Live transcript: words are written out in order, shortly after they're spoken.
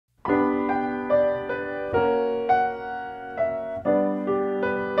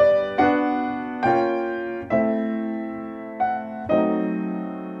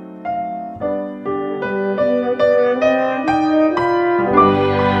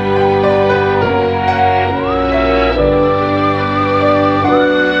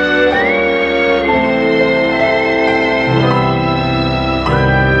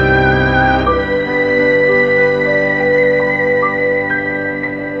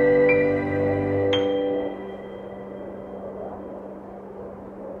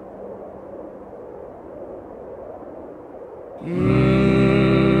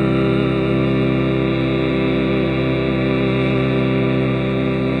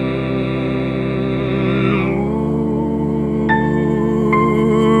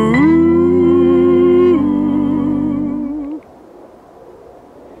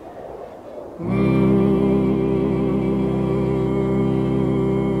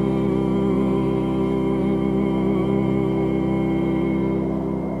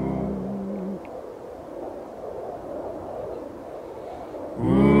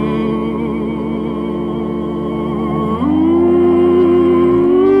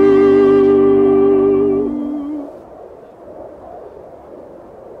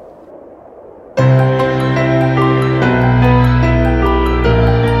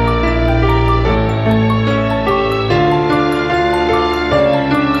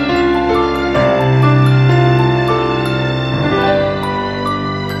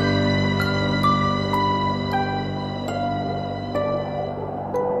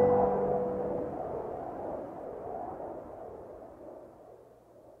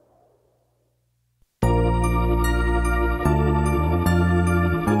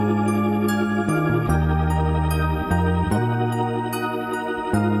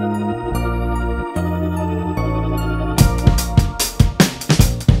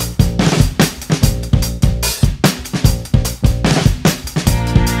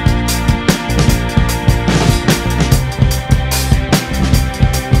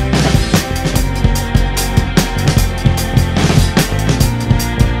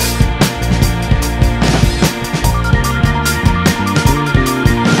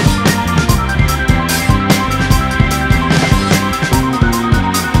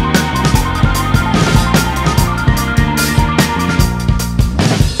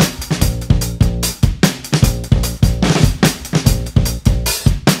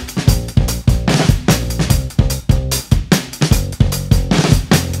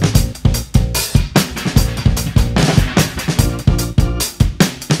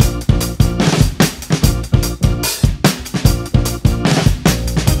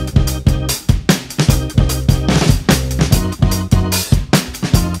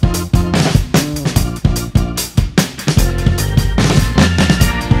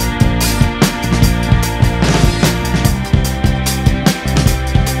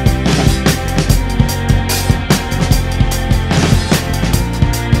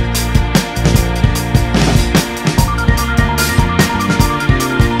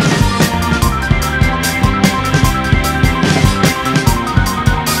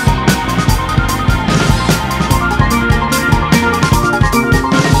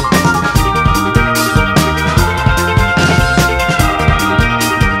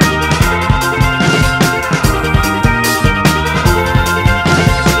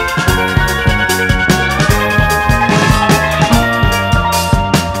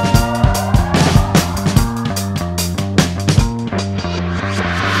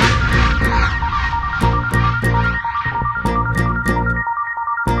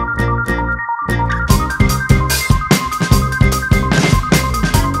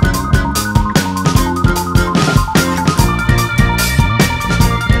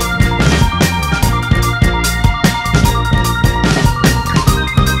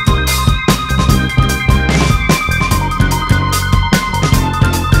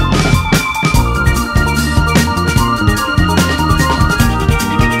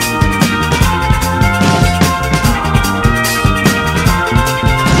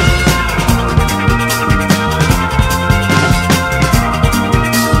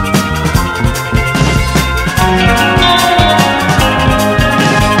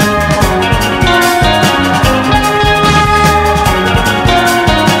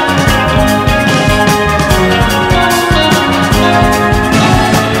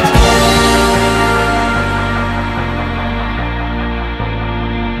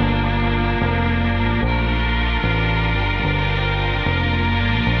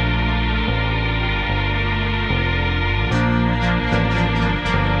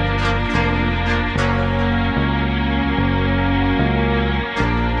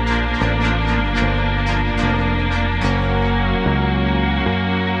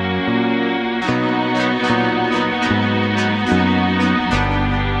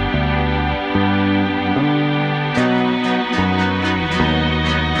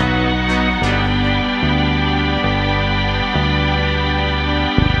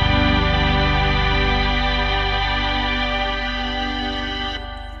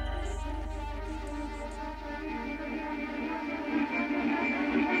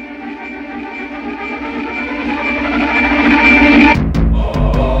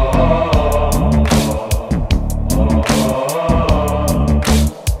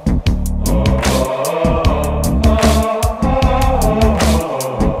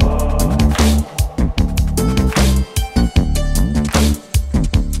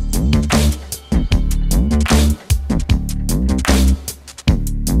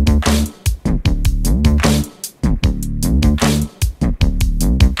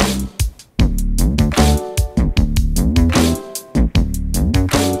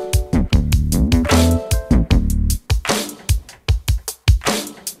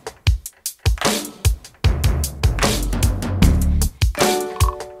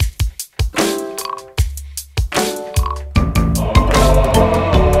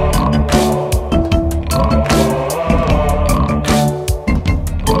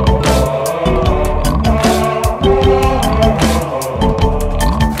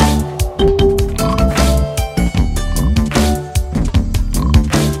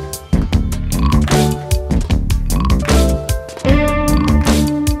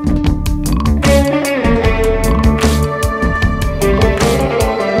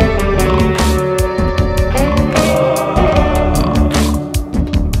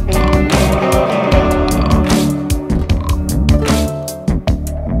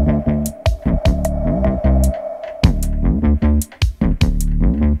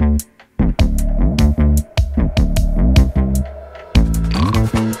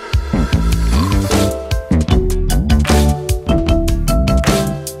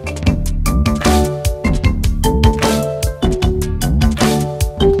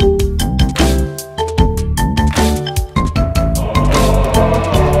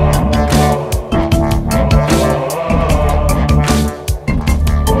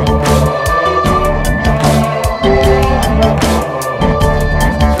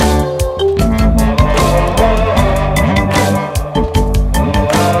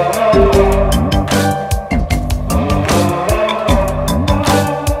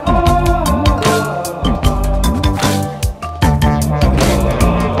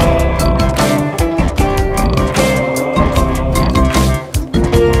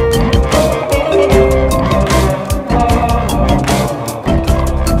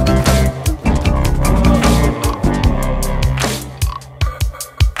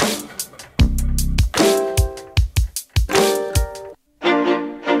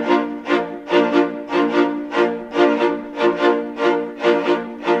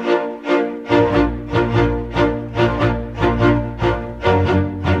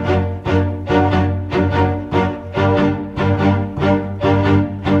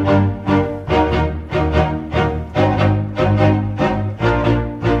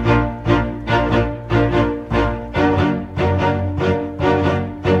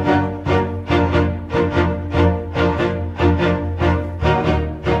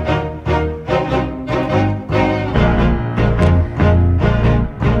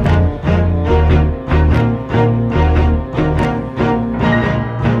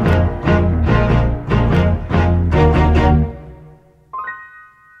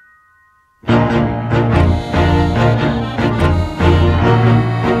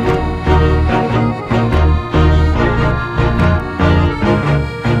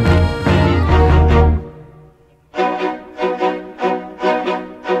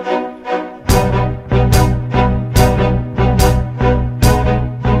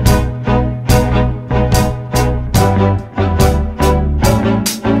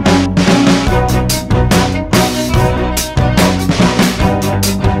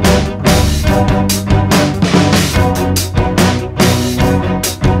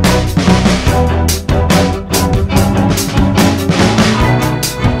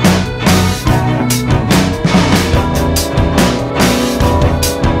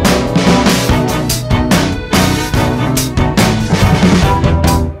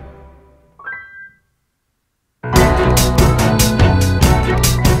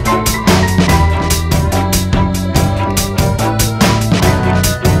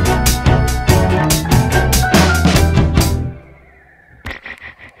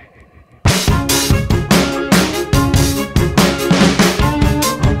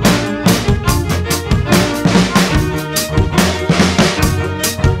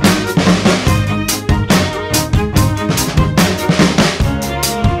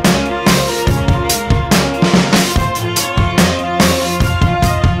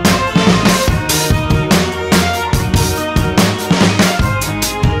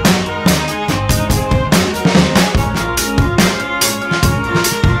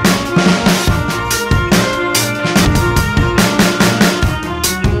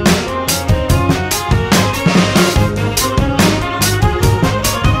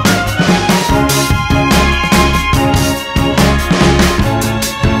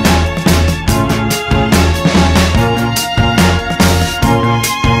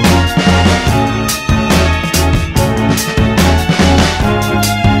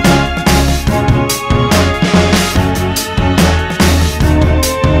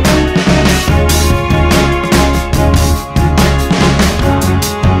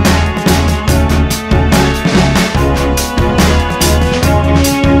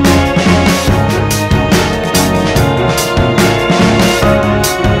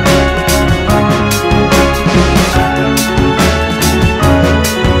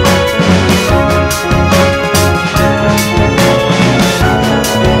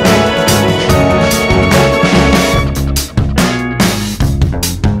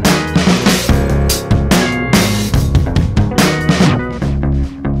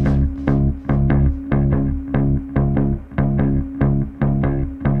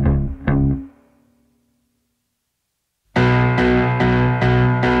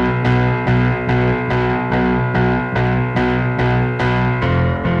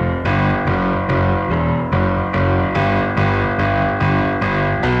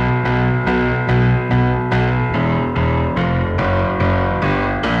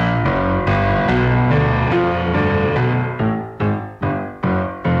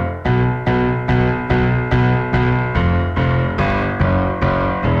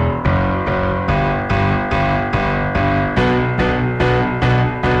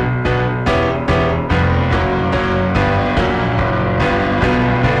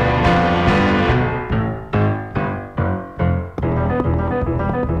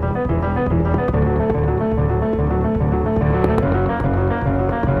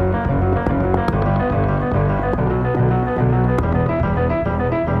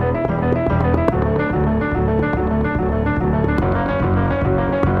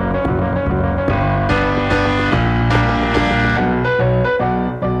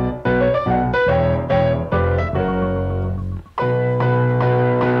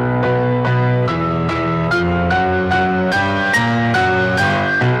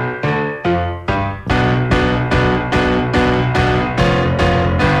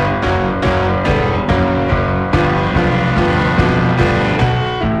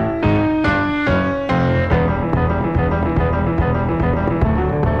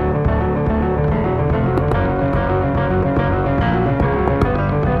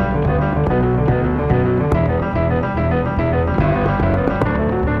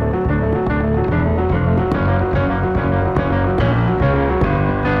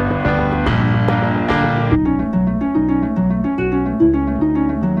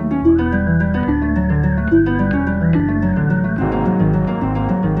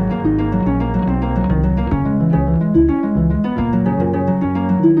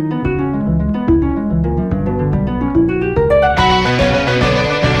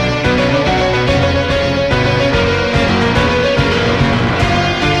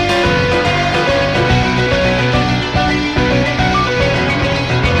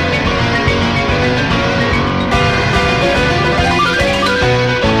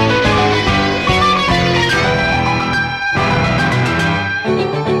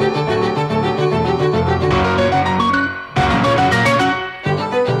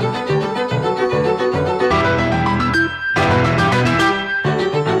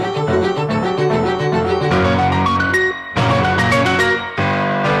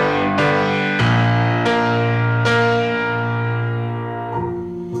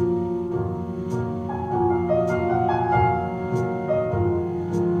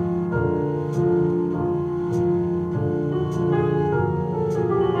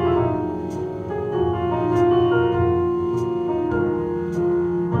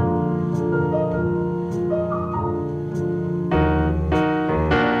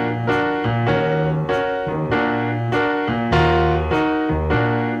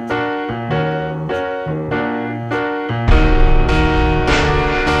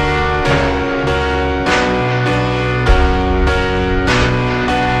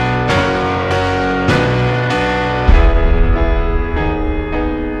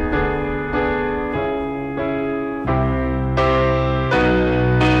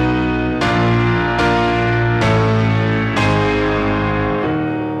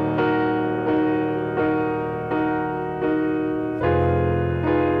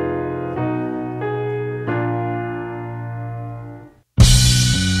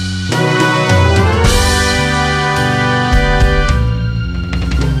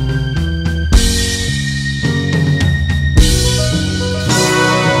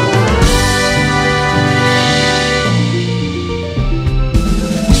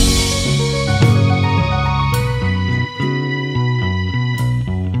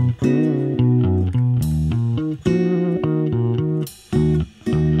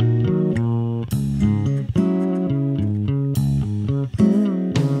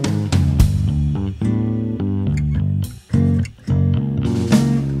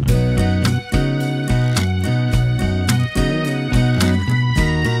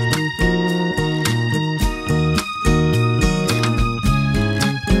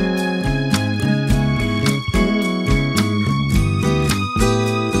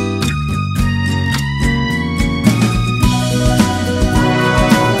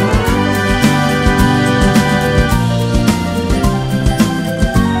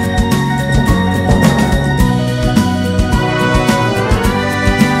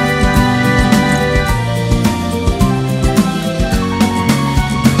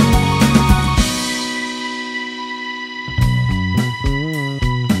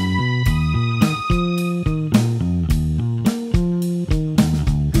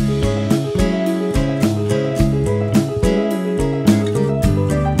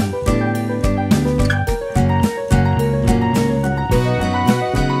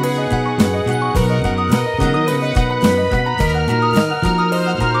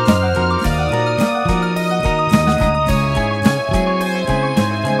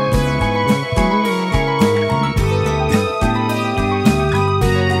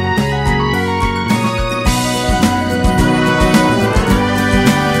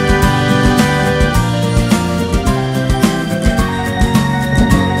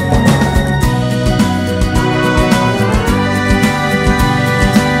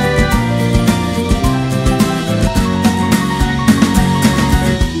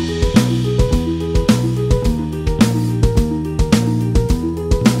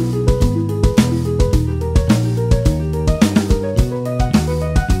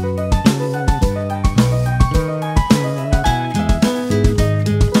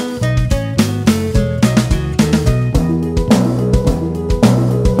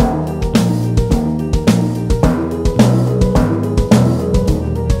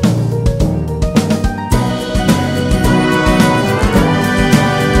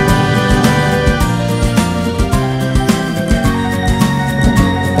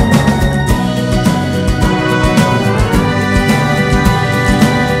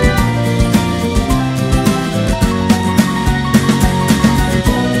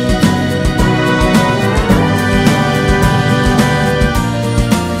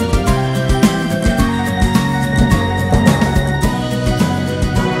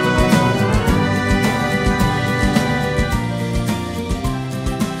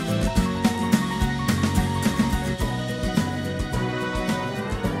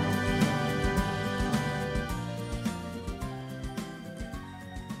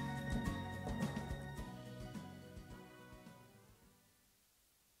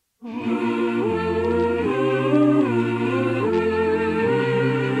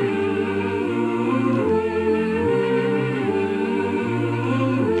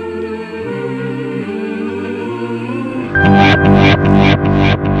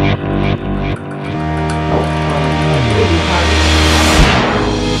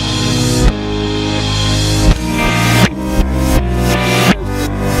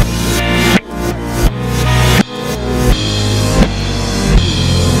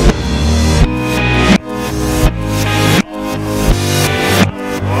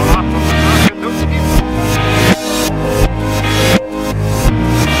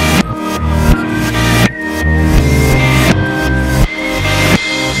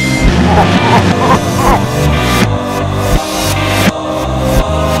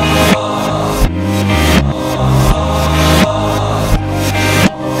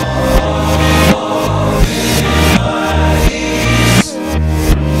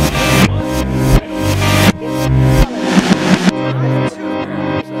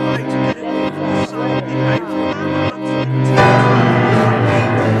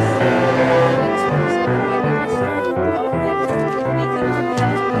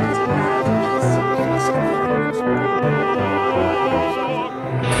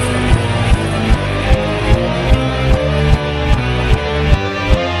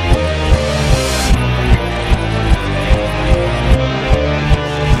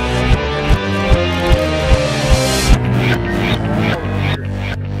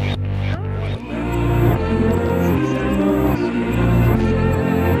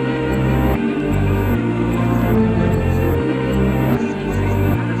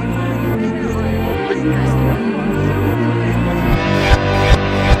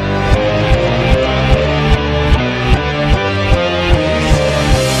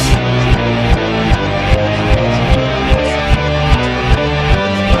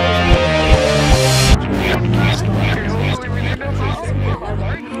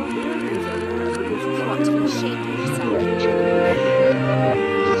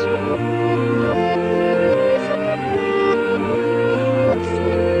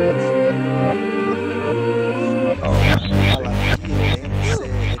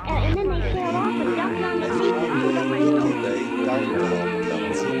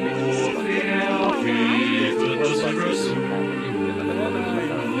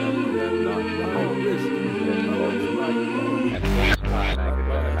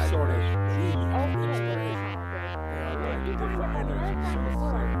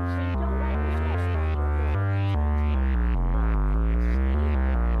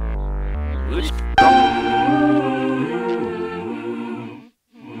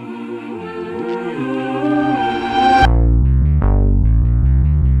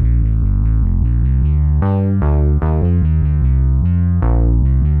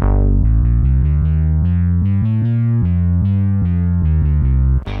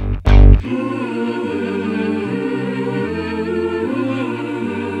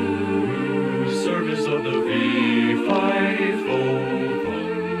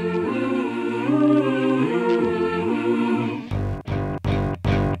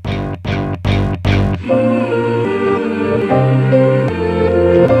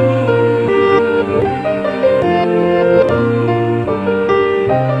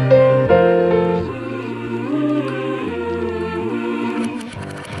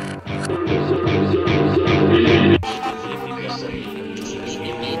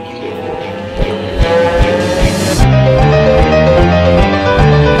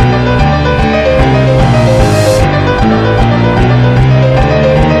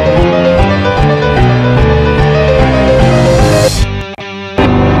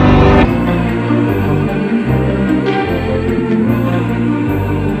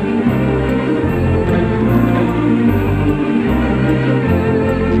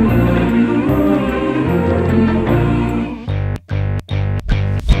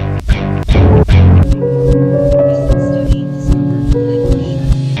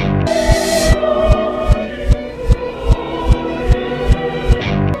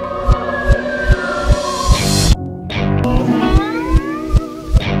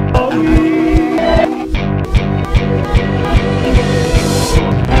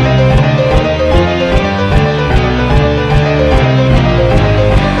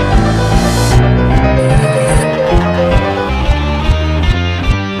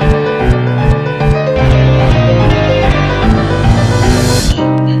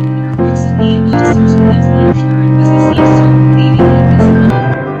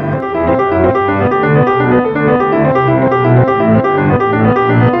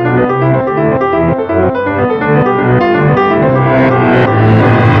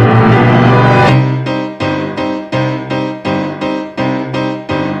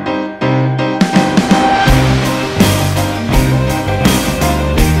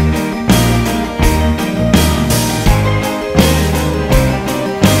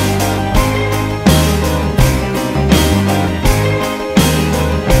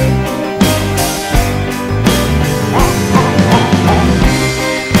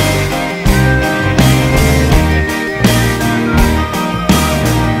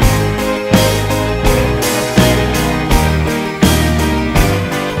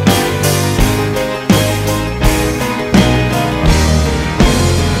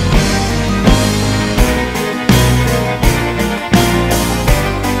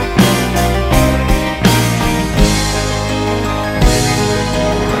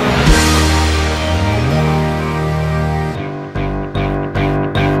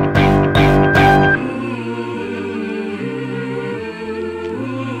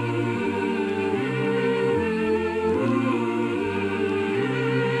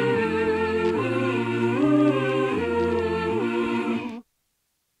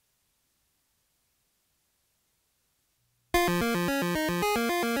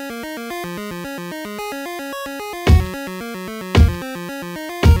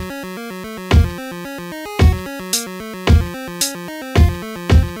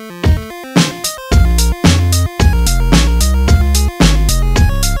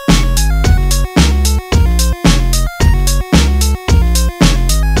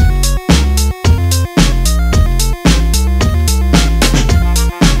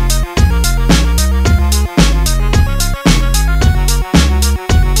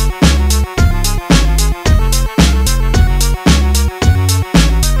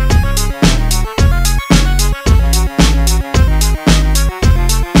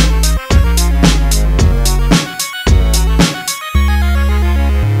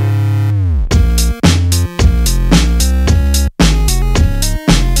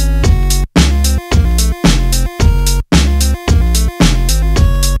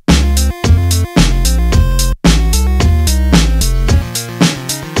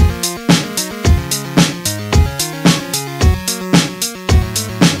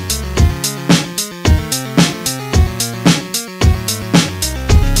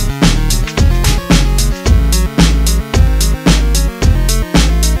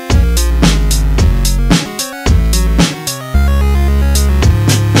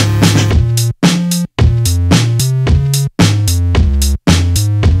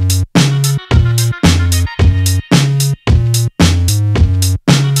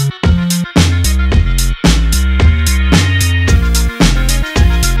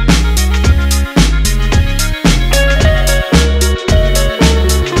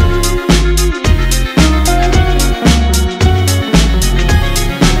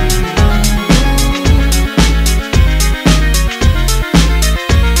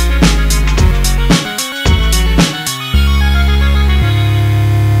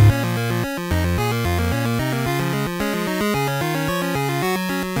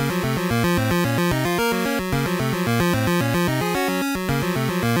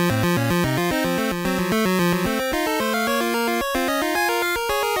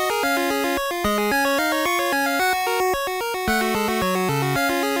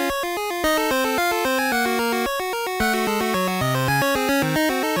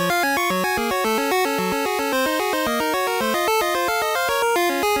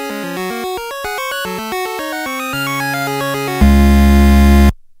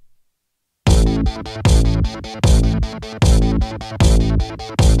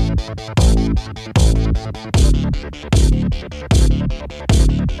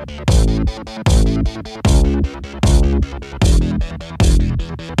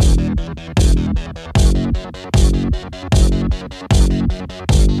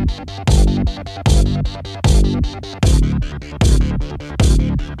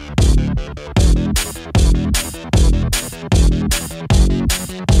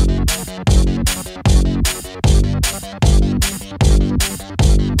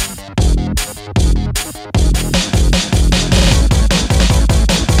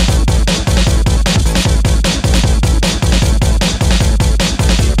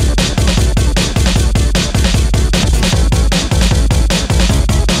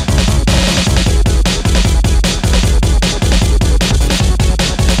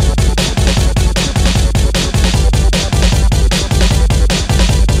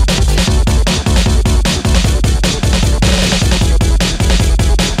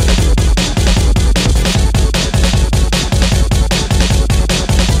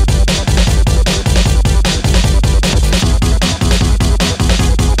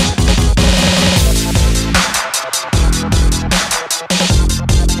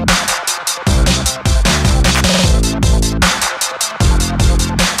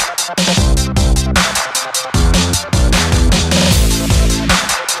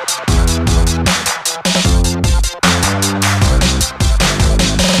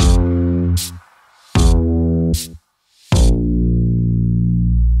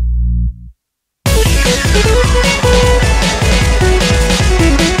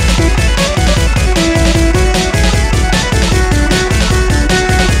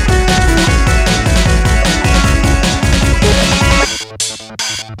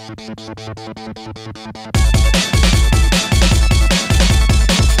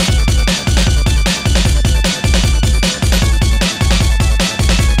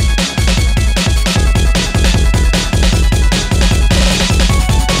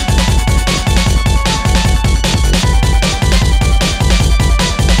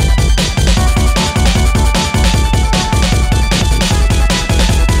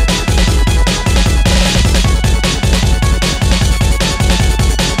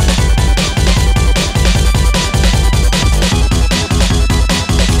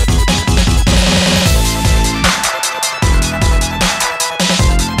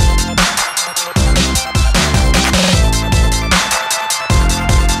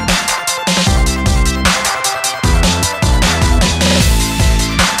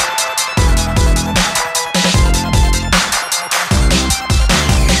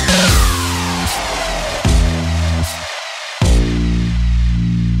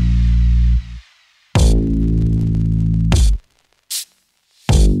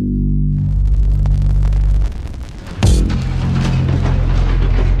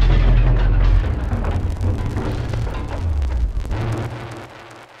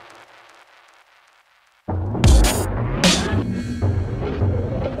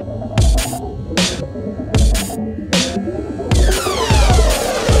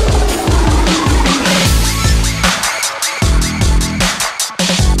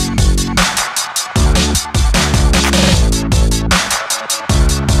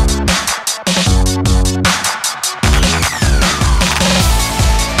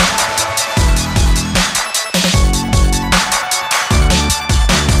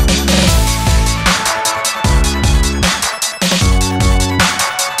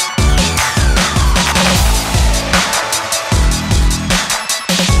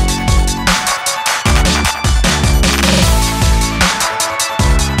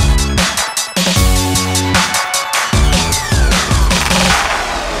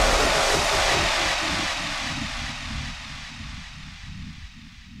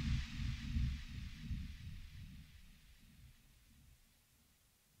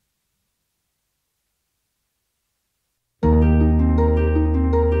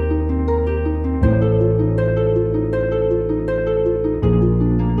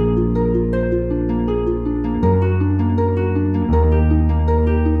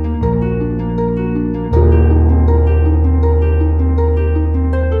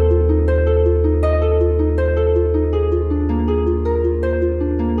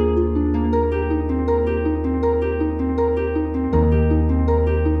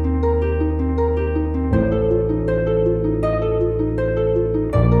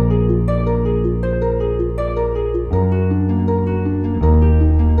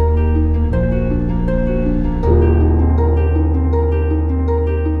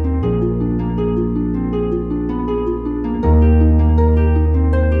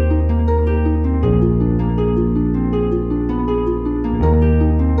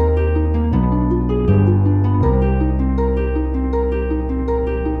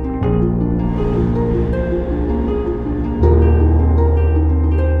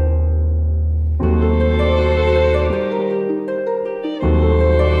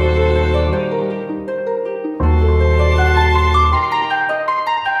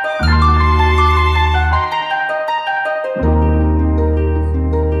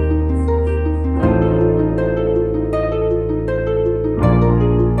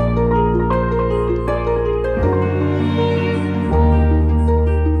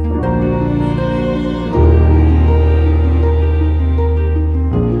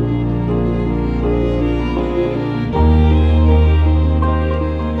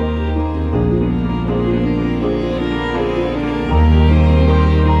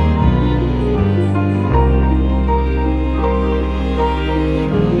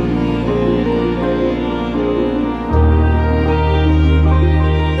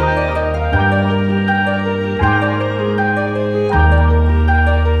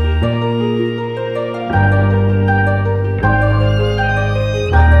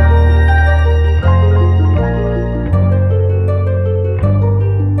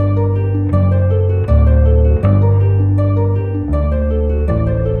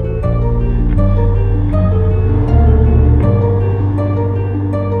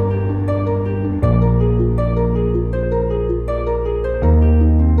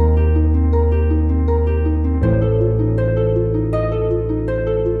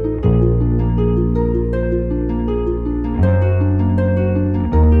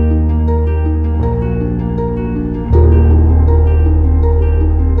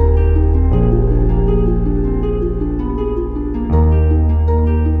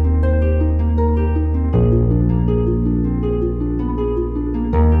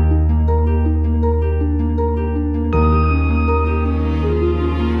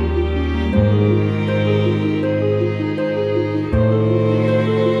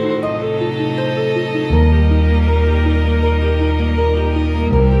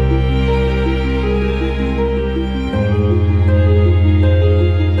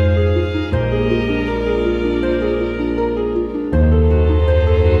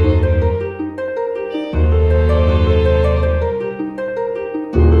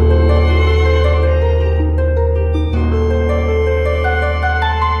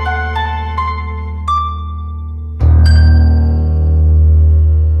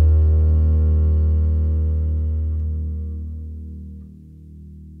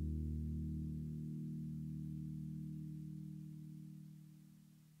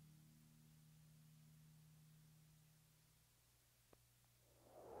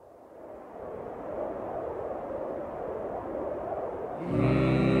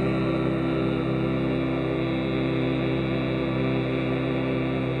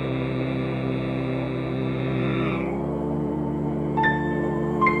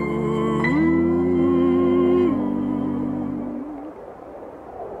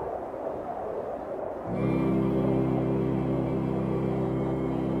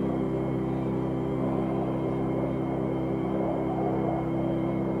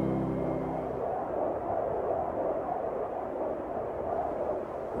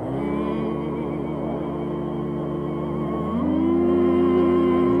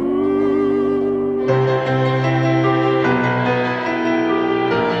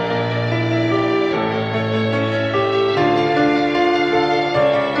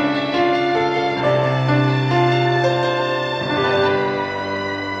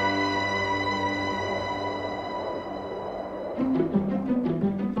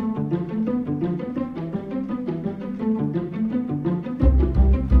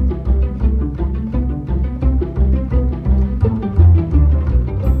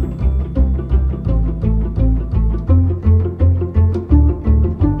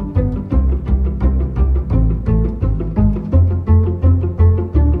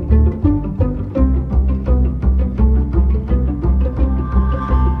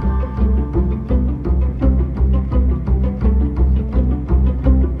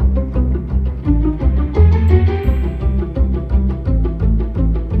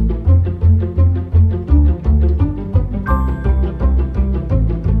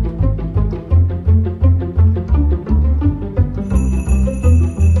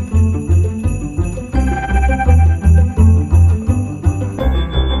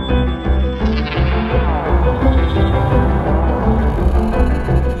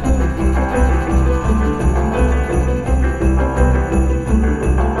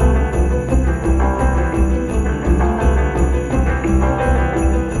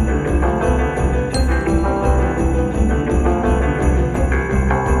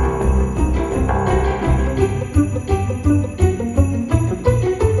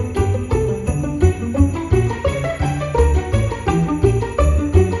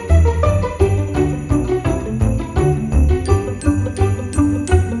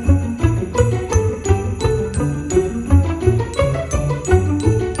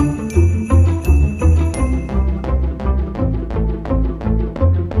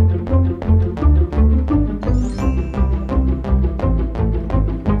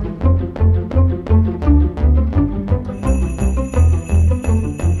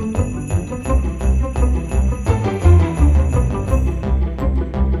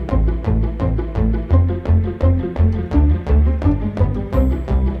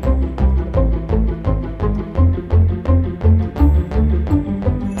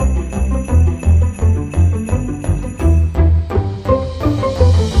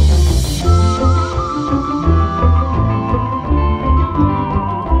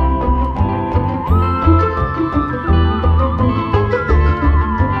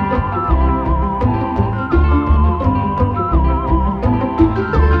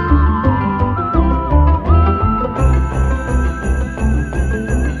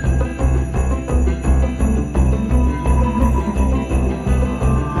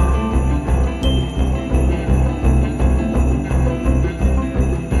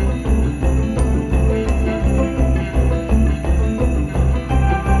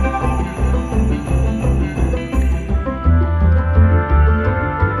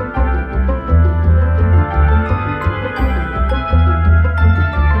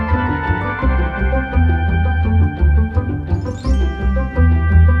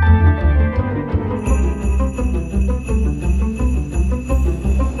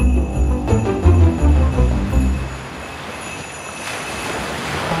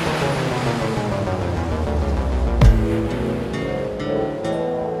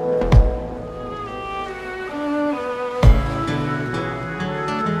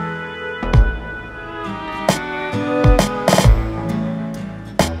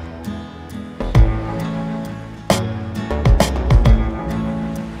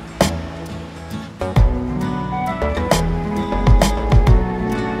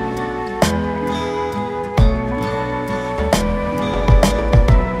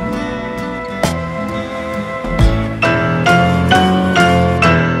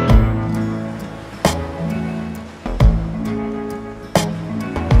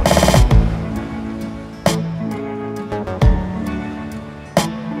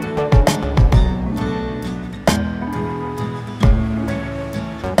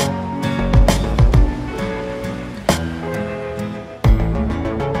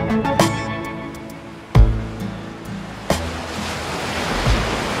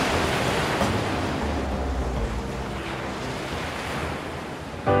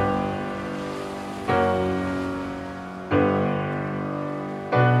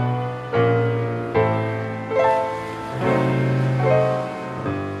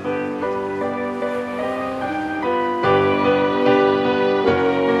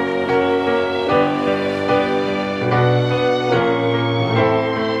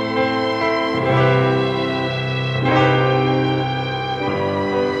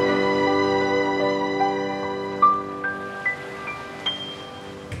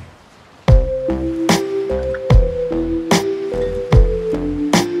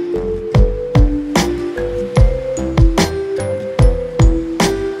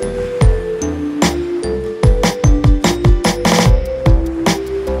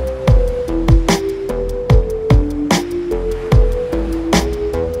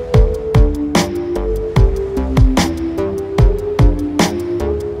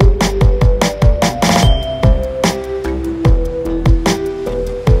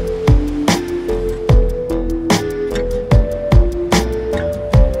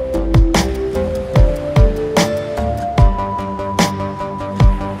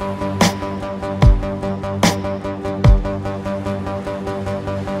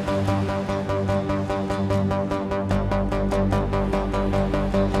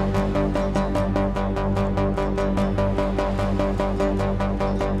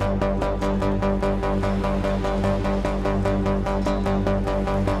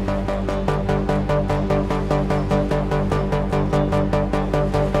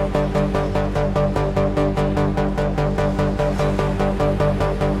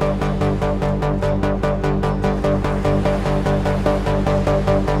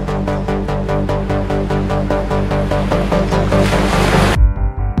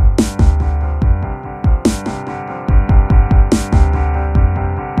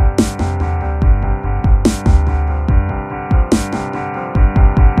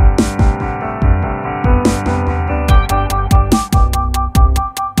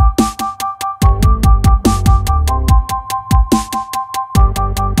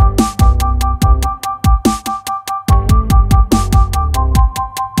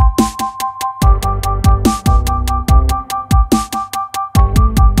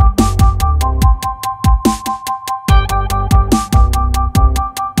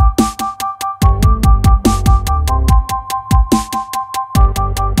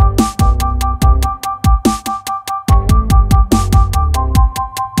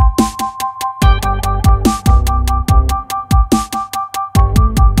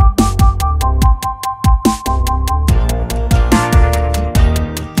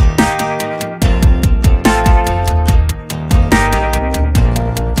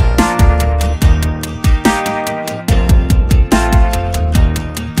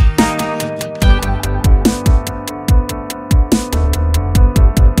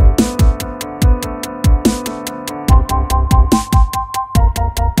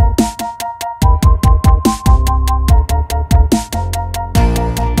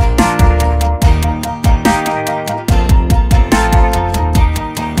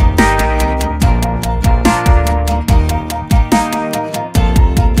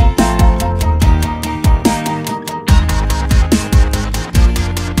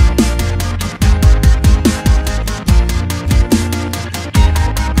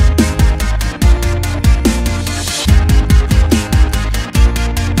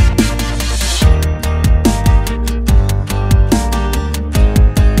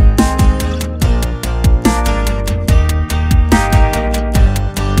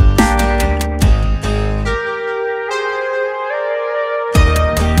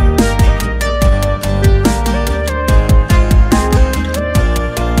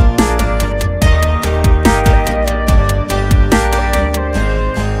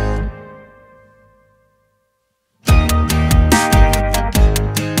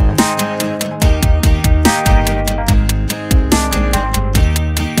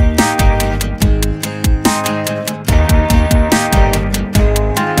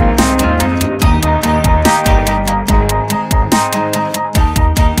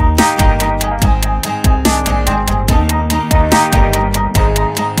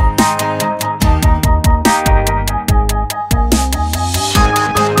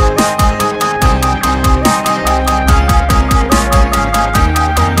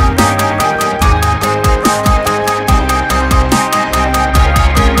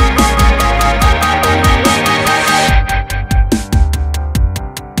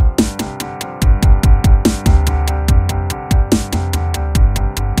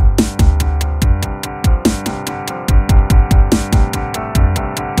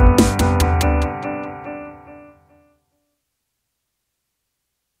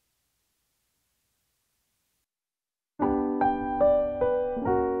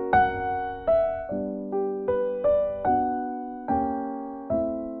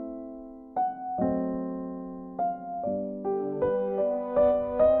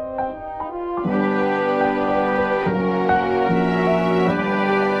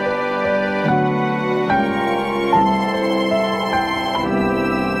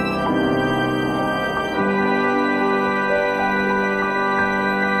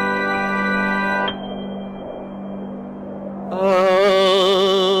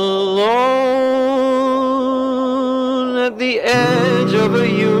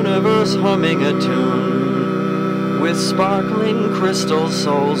sing a tune with sparkling crystal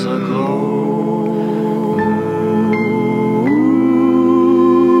souls aglow.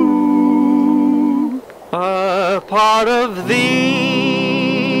 A part of thee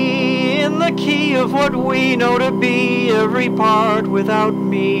in the key of what we know to be every part without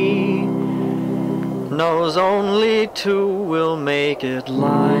me knows only two will make it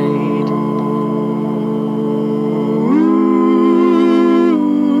light.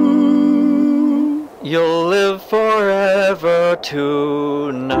 You'll live forever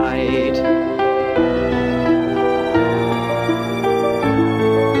tonight.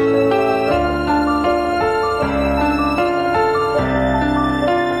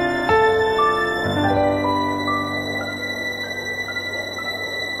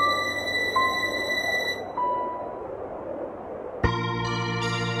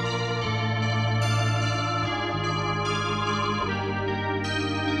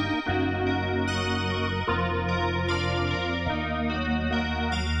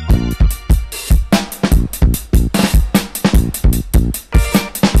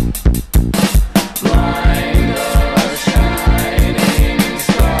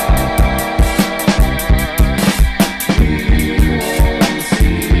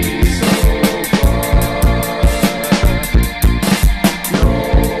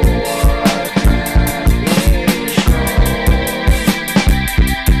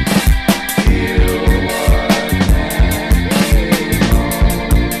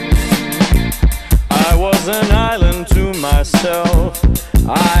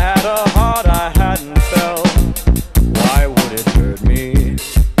 I had a heart I hadn't felt. Why would it hurt me?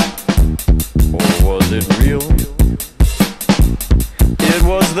 Or was it real? It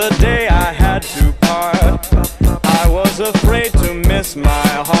was the day I had to part. I was afraid to miss my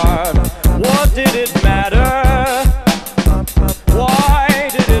heart. What did it matter? Why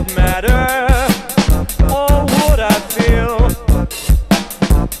did it matter? Or would I feel?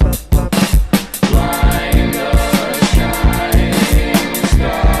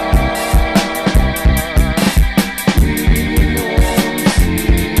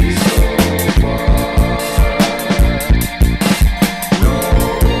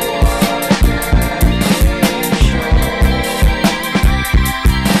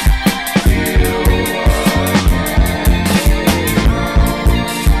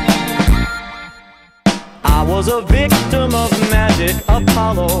 I was a victim of magic,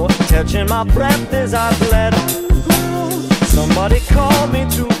 Apollo, catching my breath as I bled. Somebody called me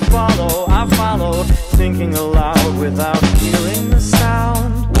to follow, I followed, thinking aloud without hearing the sound.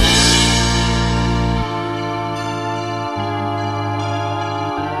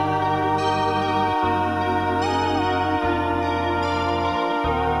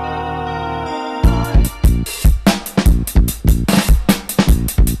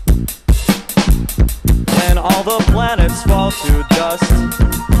 All the planets fall to dust,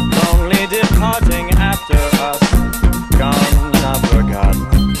 lonely departing after us. Gone, not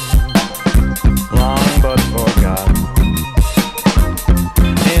forgotten, long but forgotten.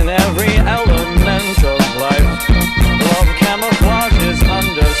 In every element of life, love camouflages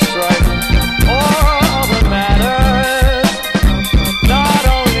under strife. All that matters, not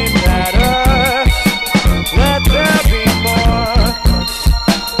only matter, let there be more.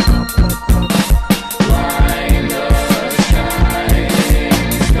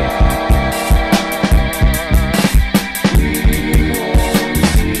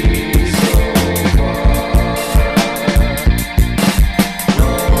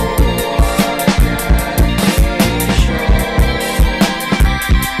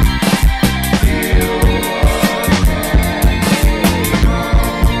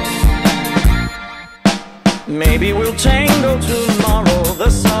 Maybe we'll tango tomorrow, the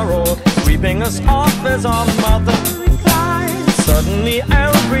sorrow sweeping us off as our mother replies. Suddenly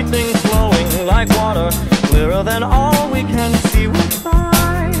everything flowing like water, clearer than all we can see with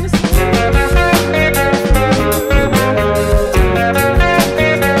eyes.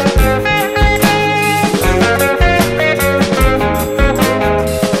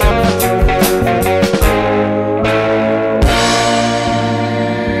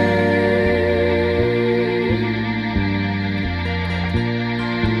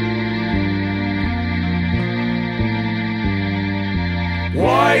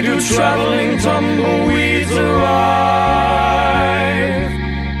 Why do traveling tumbleweeds arrive?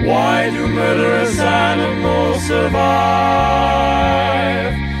 Why do murderous animals survive?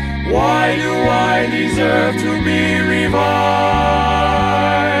 Why do I deserve to be revived?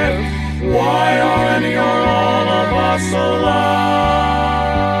 Why are any or all of us alive?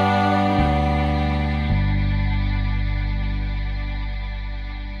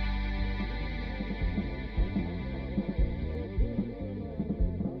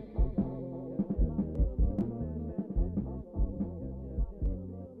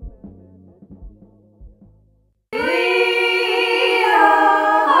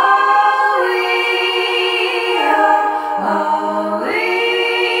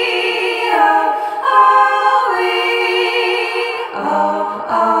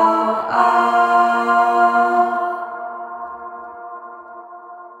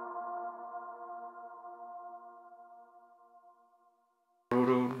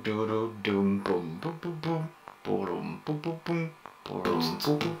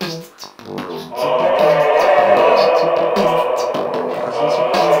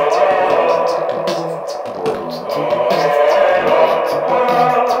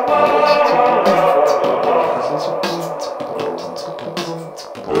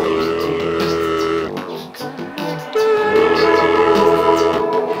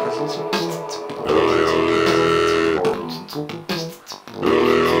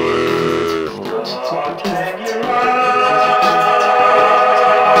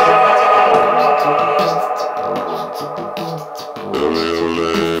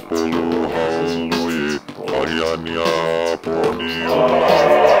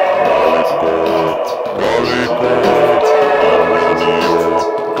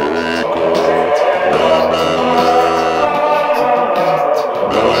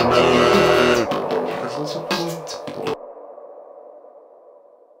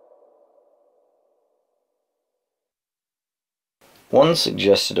 One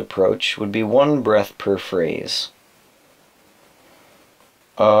suggested approach would be one breath per phrase.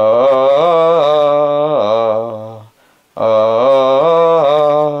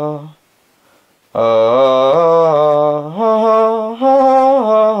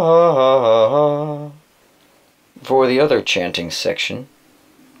 For the other chanting section,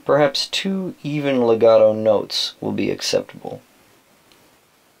 perhaps 2 even legato notes will be acceptable.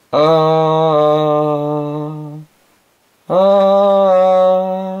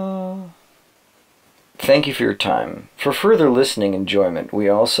 Thank you for your time. For further listening enjoyment, we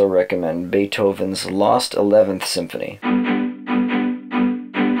also recommend Beethoven's Lost 11th Symphony.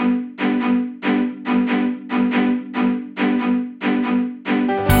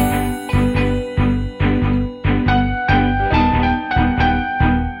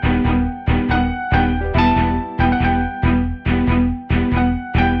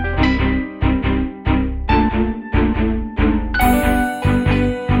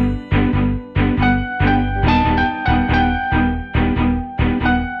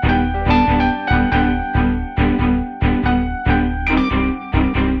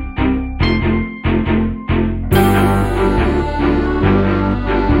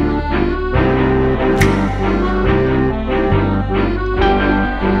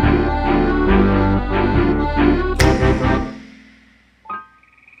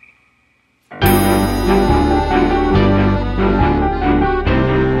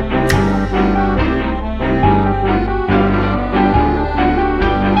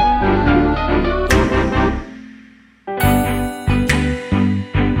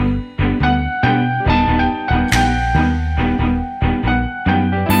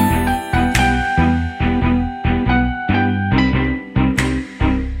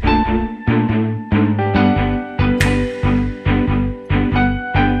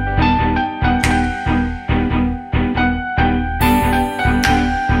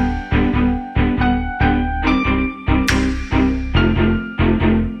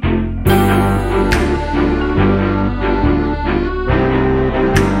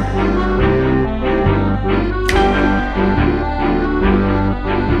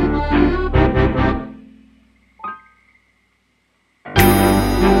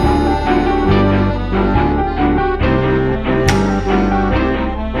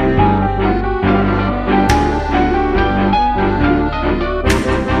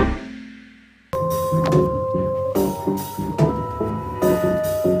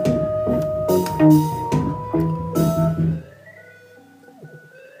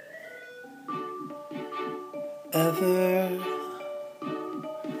 Ever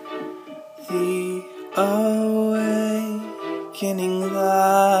the awakening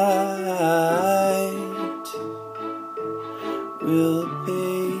light will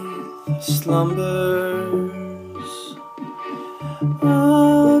bathe slumbers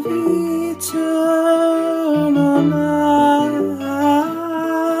of eternal night.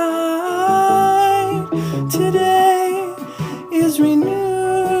 Today is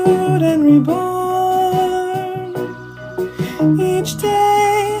renewed and reborn. Each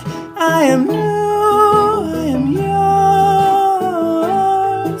day I am new, I am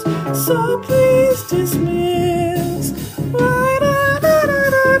yours. So please dismiss.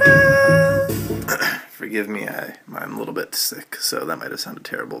 Forgive me, I'm a little bit sick, so that might have sounded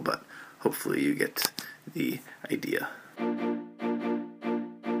terrible, but hopefully you get the idea.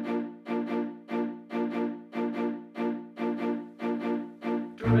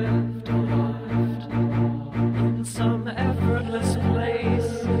 Drift aloft in some effortless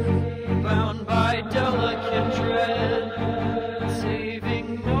place, bound by delicate dread,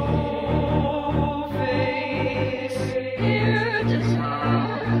 saving no face. Dear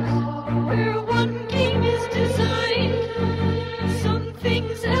desire.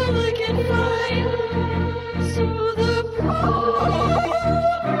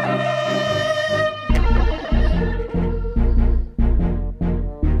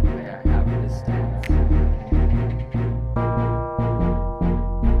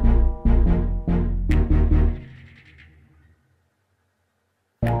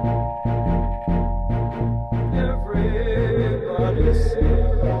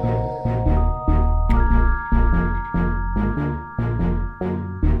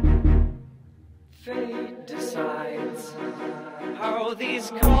 Fate decides how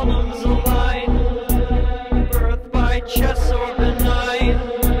these columns align, birth by chess or benign.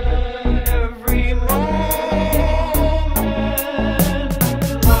 Every moment,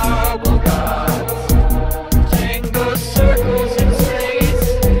 marble gods tango circles in space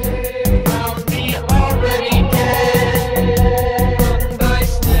round the already dead, run by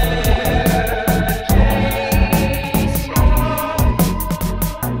staircase.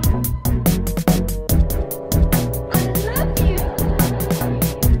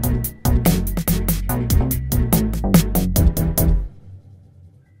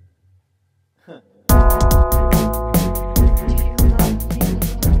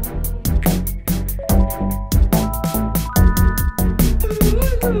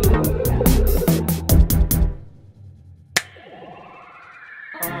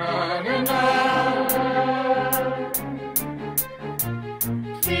 On and on,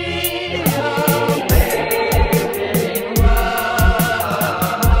 feel awakening run.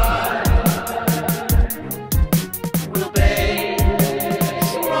 We'll bathe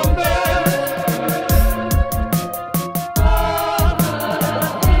slumber on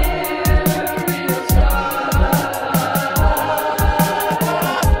the ethereal side.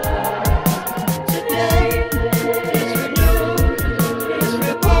 Today is renewed, is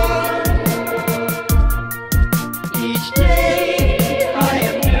reborn. Each day I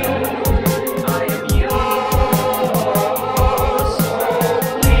am new, I am yours. So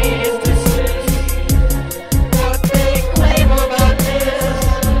please dismiss what they claim about this,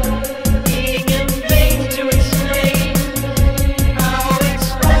 being in vain to explain how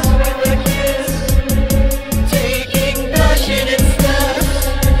express with a kiss, taking passionate steps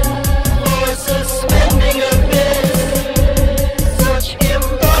or suspending abyss. Such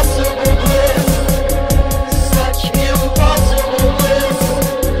impossible bliss, such impossible bliss,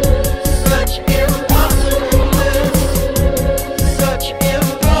 such impossible bliss, such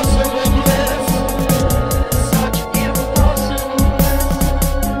impossible bliss, such impossible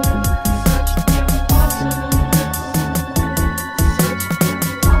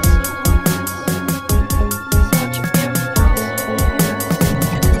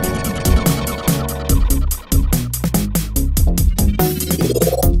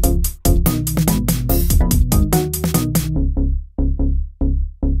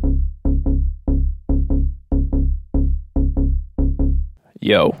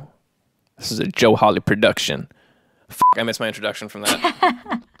Yo, this is a Joe Holly production. I missed my introduction from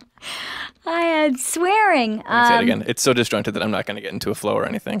that. I had swearing. Let me say it again. It's so disjointed that I'm not going to get into a flow or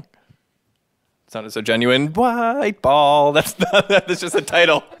anything. It sounded so genuine. White ball. That's just a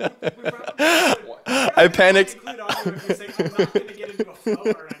title. I panicked.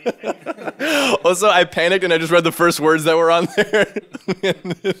 Also, I panicked and I just read the first words that were on there.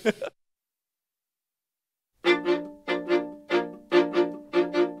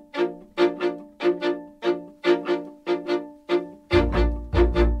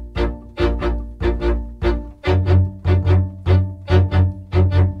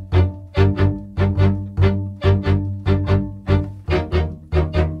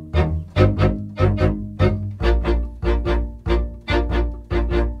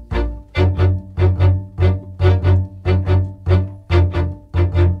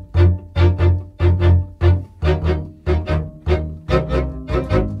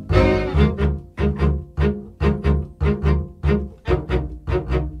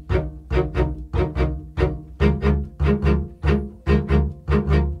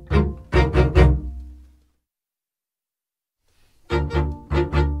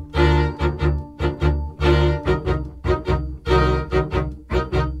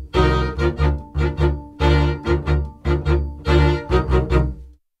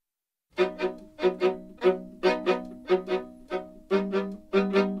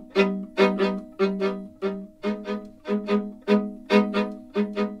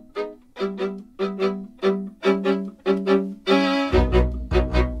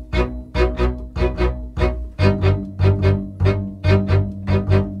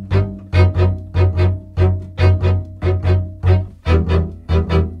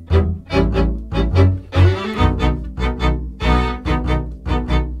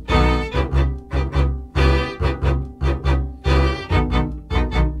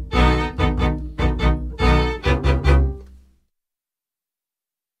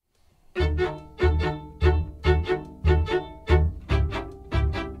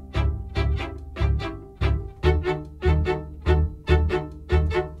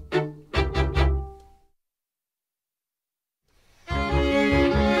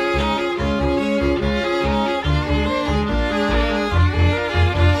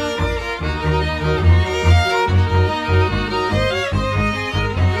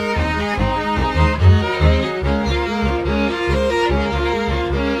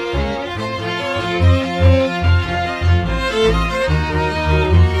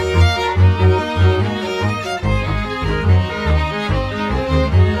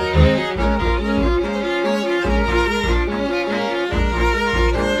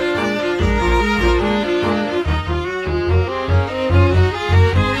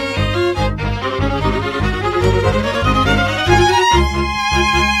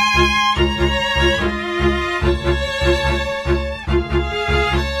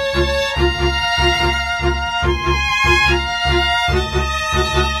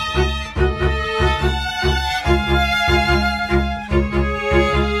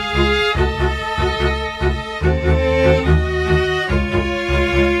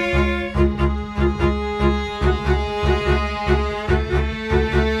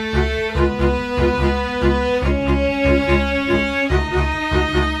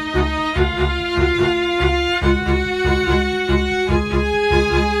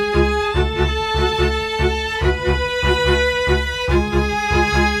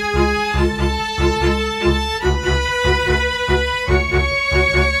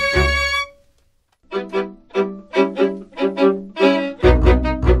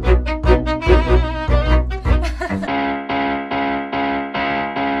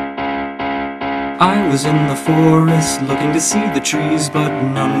 was in the forest looking to see the trees, but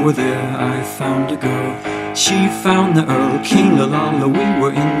none were there. I found a girl, she found the Earl. King Lalala, we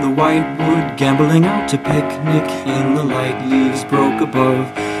were in the white wood, gambling out to picnic in the light. Leaves broke above,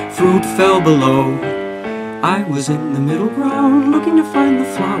 fruit fell below. I was in the middle ground, looking to find the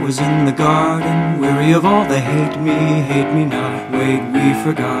flowers in the garden, weary of all the hate me not. Wait, we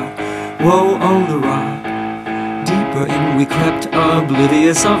forgot, whoa, oh, the rock. Deeper in we crept,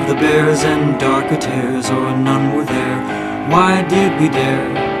 oblivious of the bears and darker tears, or none were there. Why did we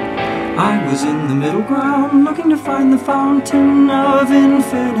dare? I was in the middle ground, looking to find the fountain of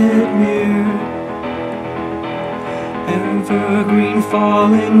infinite mirror. Evergreen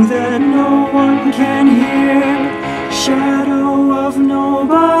falling that no one can hear, shadow of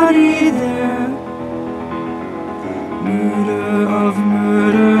nobody there. Murder of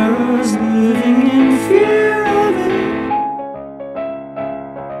murderers living in fear of it.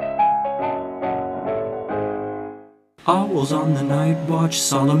 Owls on the night watch,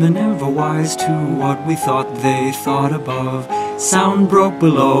 Solomon ever wise to what we thought they thought above. Sound broke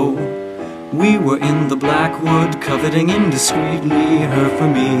below. We were in the black wood, coveting indiscreetly, her for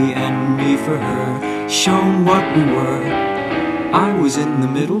me and me for her, shown what we were. I was in the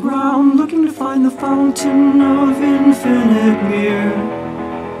middle ground, looking to find the fountain of infinite mirror.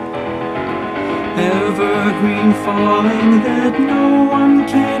 Evergreen falling that no one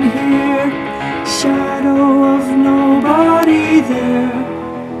can hear, shadow of nobody there.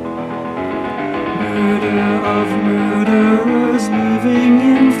 Murder of murderers living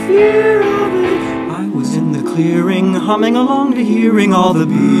in fear of it. I was in the clearing, humming along to hearing all the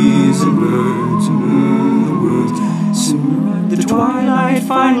bees and birds and the words. Soon arrived the twilight,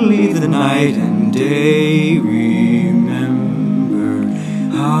 finally the night and day. Remember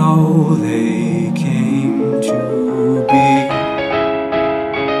how they came to be.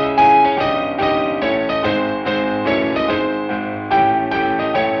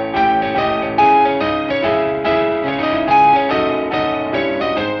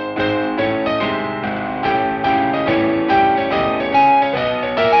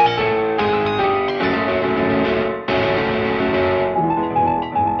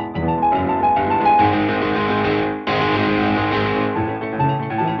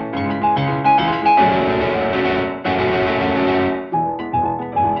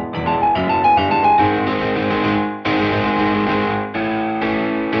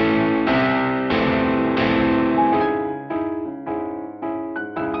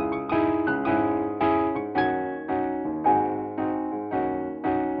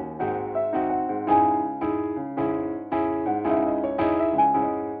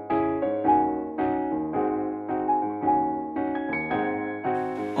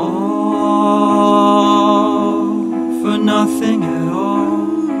 Nothing at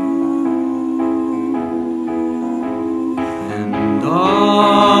all, and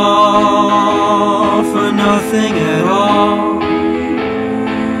all for nothing at all,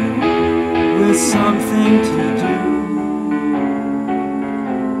 with something to do.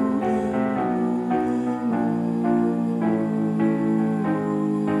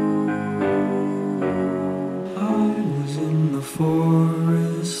 I was in the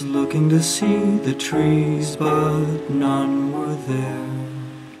forest looking to see the trees, but none were there.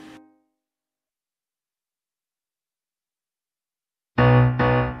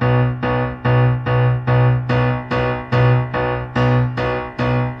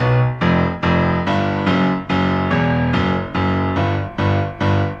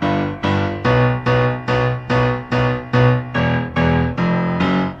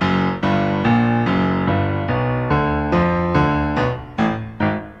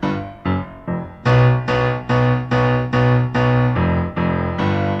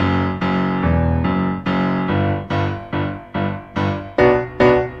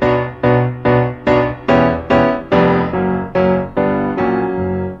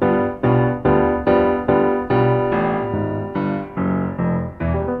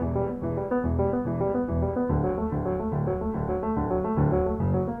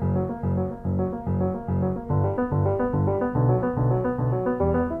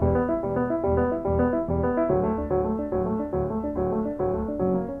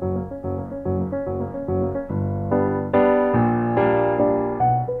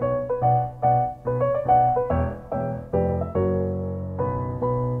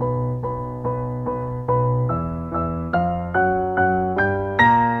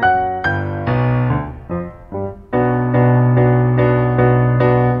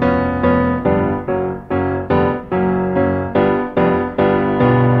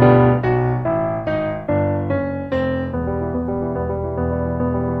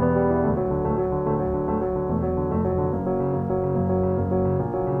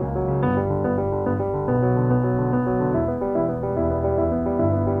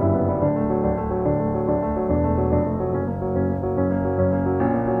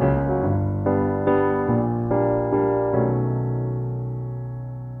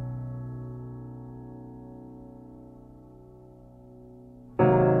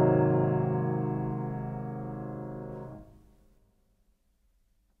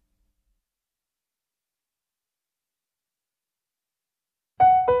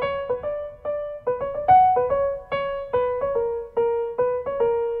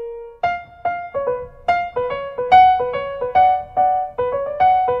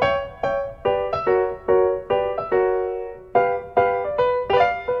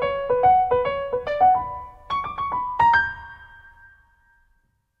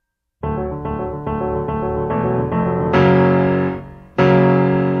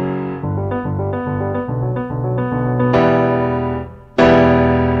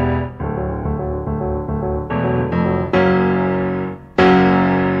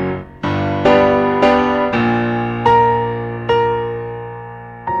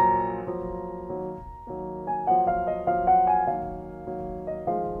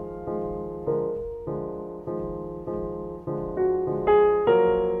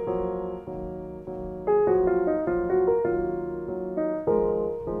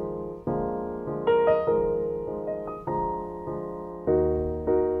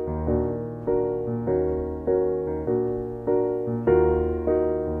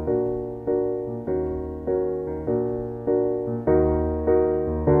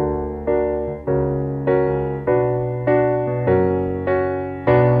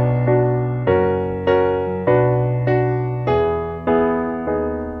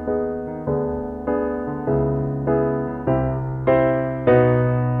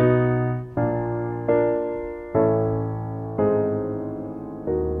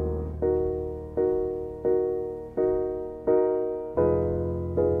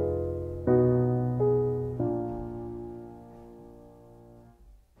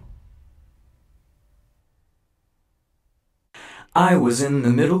 I was in the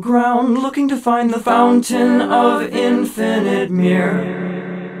middle ground, looking to find the fountain of infinite mirror.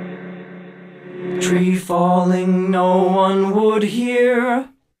 Tree falling, no one would hear.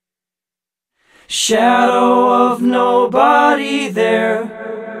 Shadow of nobody there.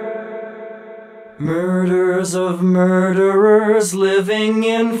 Murders of murderers living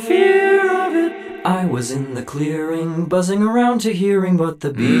in fear of it. I was in the clearing, buzzing around to hearing, but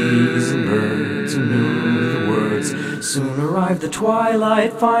the bees and birds knew the words. Soon arrived the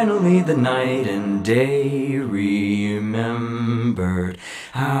twilight, finally the night and day remembered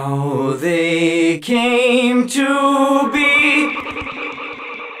how they came to be.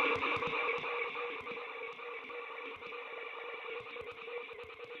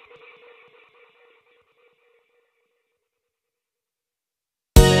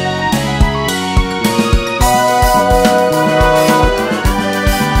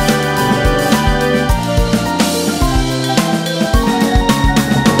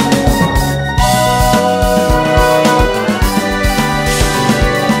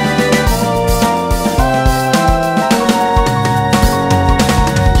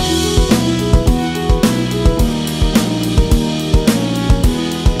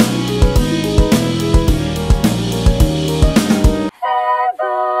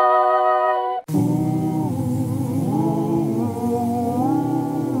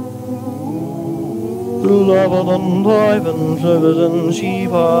 Labyrinth, Labyrinth, Labyrinth,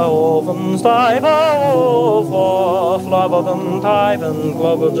 Shiva, Oven, Steinway, Labyrinth, Labyrinth,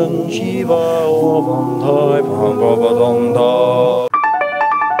 Labyrinth, Shiva, Oven, Labyrinth.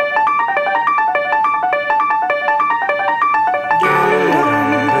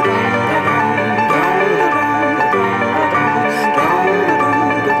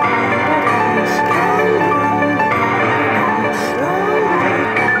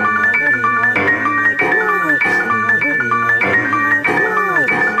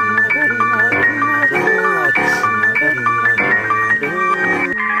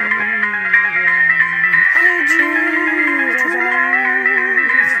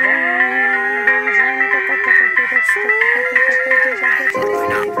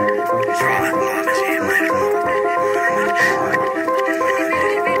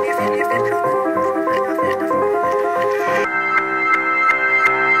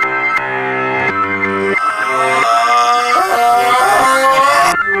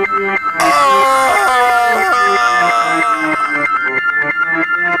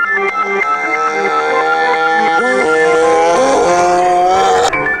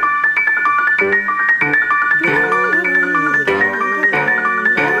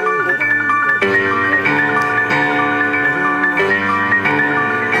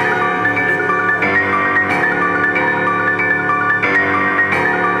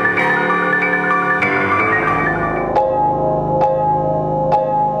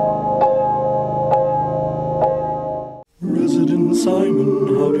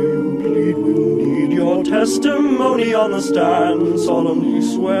 Testimony on the stand, solemnly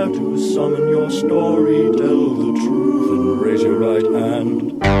swear to summon your story, tell the truth and raise your right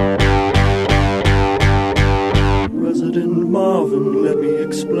hand. Resident Marvin, let me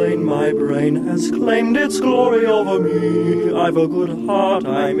explain, my brain has claimed its glory over me. I've a good heart,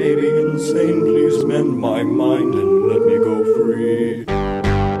 I may be insane, please mend my mind and let me go free.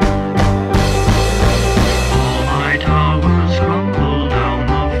 All my towers crumble down,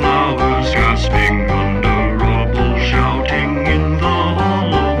 the flowers gasping under rubble, shouting in the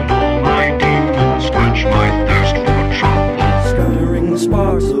hollow. All my demons quench my thirst for trouble. Scattering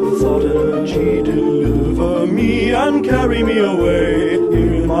sparks of thought energy, deliver me and carry me away.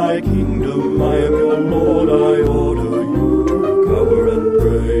 In my kingdom, I am your lord, I order you to cover and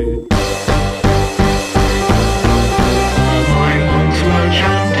pray. All my monks were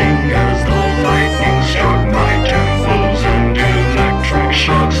chanting as the lightning struck my temples, and electric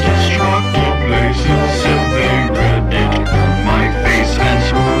shocks destructed places if they read it on my face. And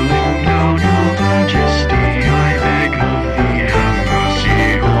swirling down your majesty, I beg of thee, have mercy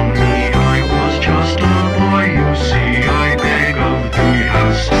on me. I was just a boy, you see. I beg of thee,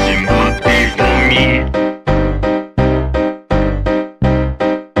 have sympathy.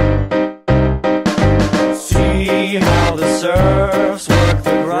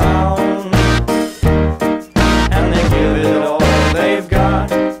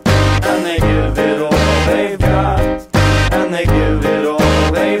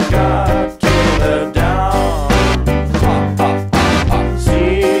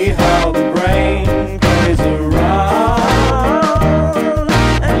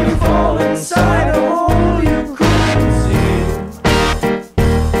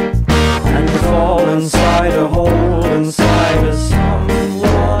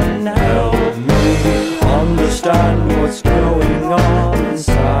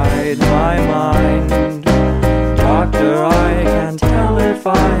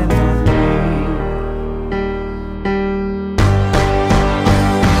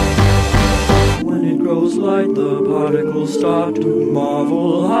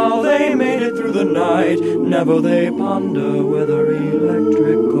 marvel how they made it through the night. Never they ponder whether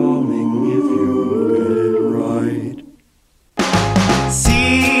electric calling if you look at it right.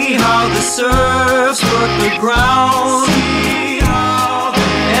 See how the surfs work the ground. See how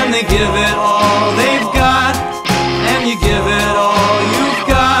and they give it all they've got, and you give it all you've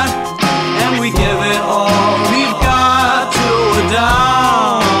got, and we give it all we've got till we're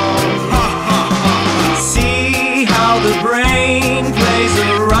down. See how the brain plays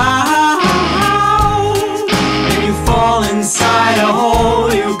around, and you fall inside a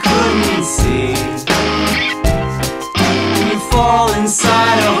hole you couldn't see. You fall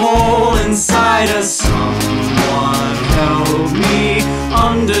inside a hole inside a someone help me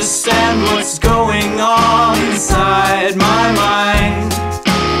understand what's going on inside my mind.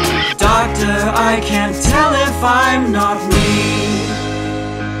 Doctor, I can't tell if I'm not me.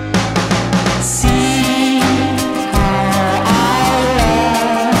 See how I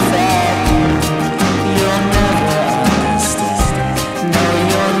laugh at you. You'll never understand. No,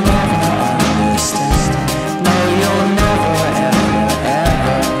 you'll never understand. No, you'll never, ever,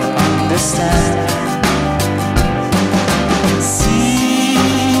 ever understand. See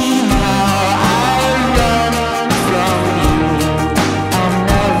how I run from you. I'll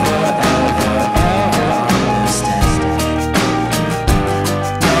never, ever, ever understand.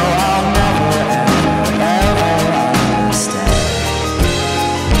 No, I'll never, ever, ever understand.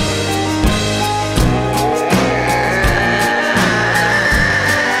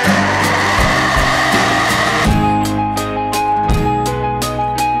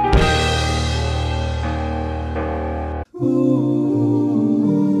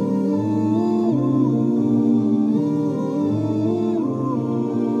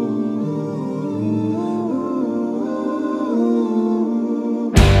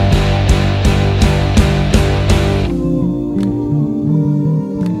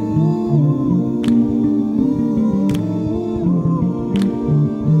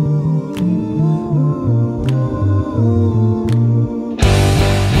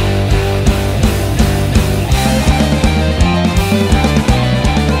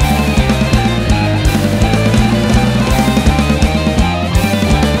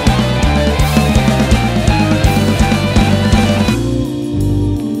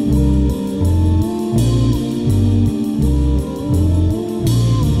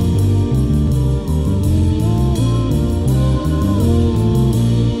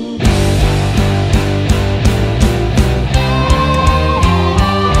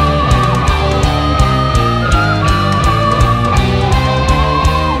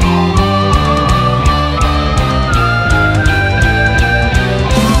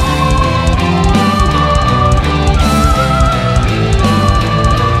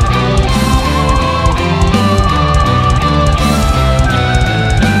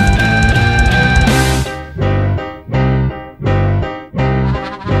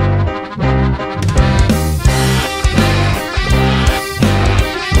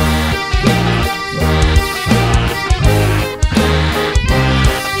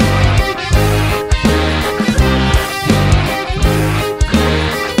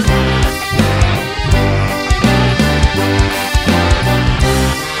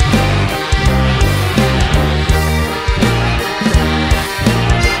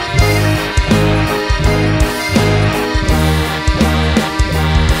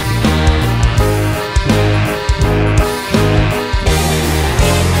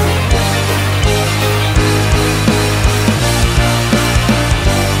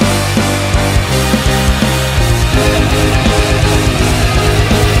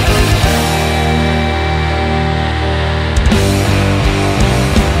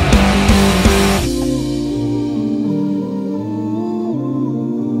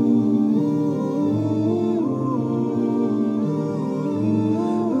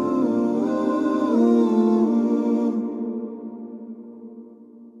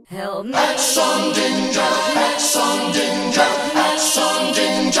 Help me.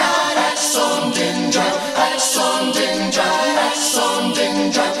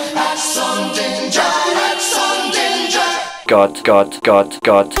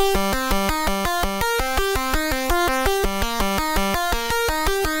 Got.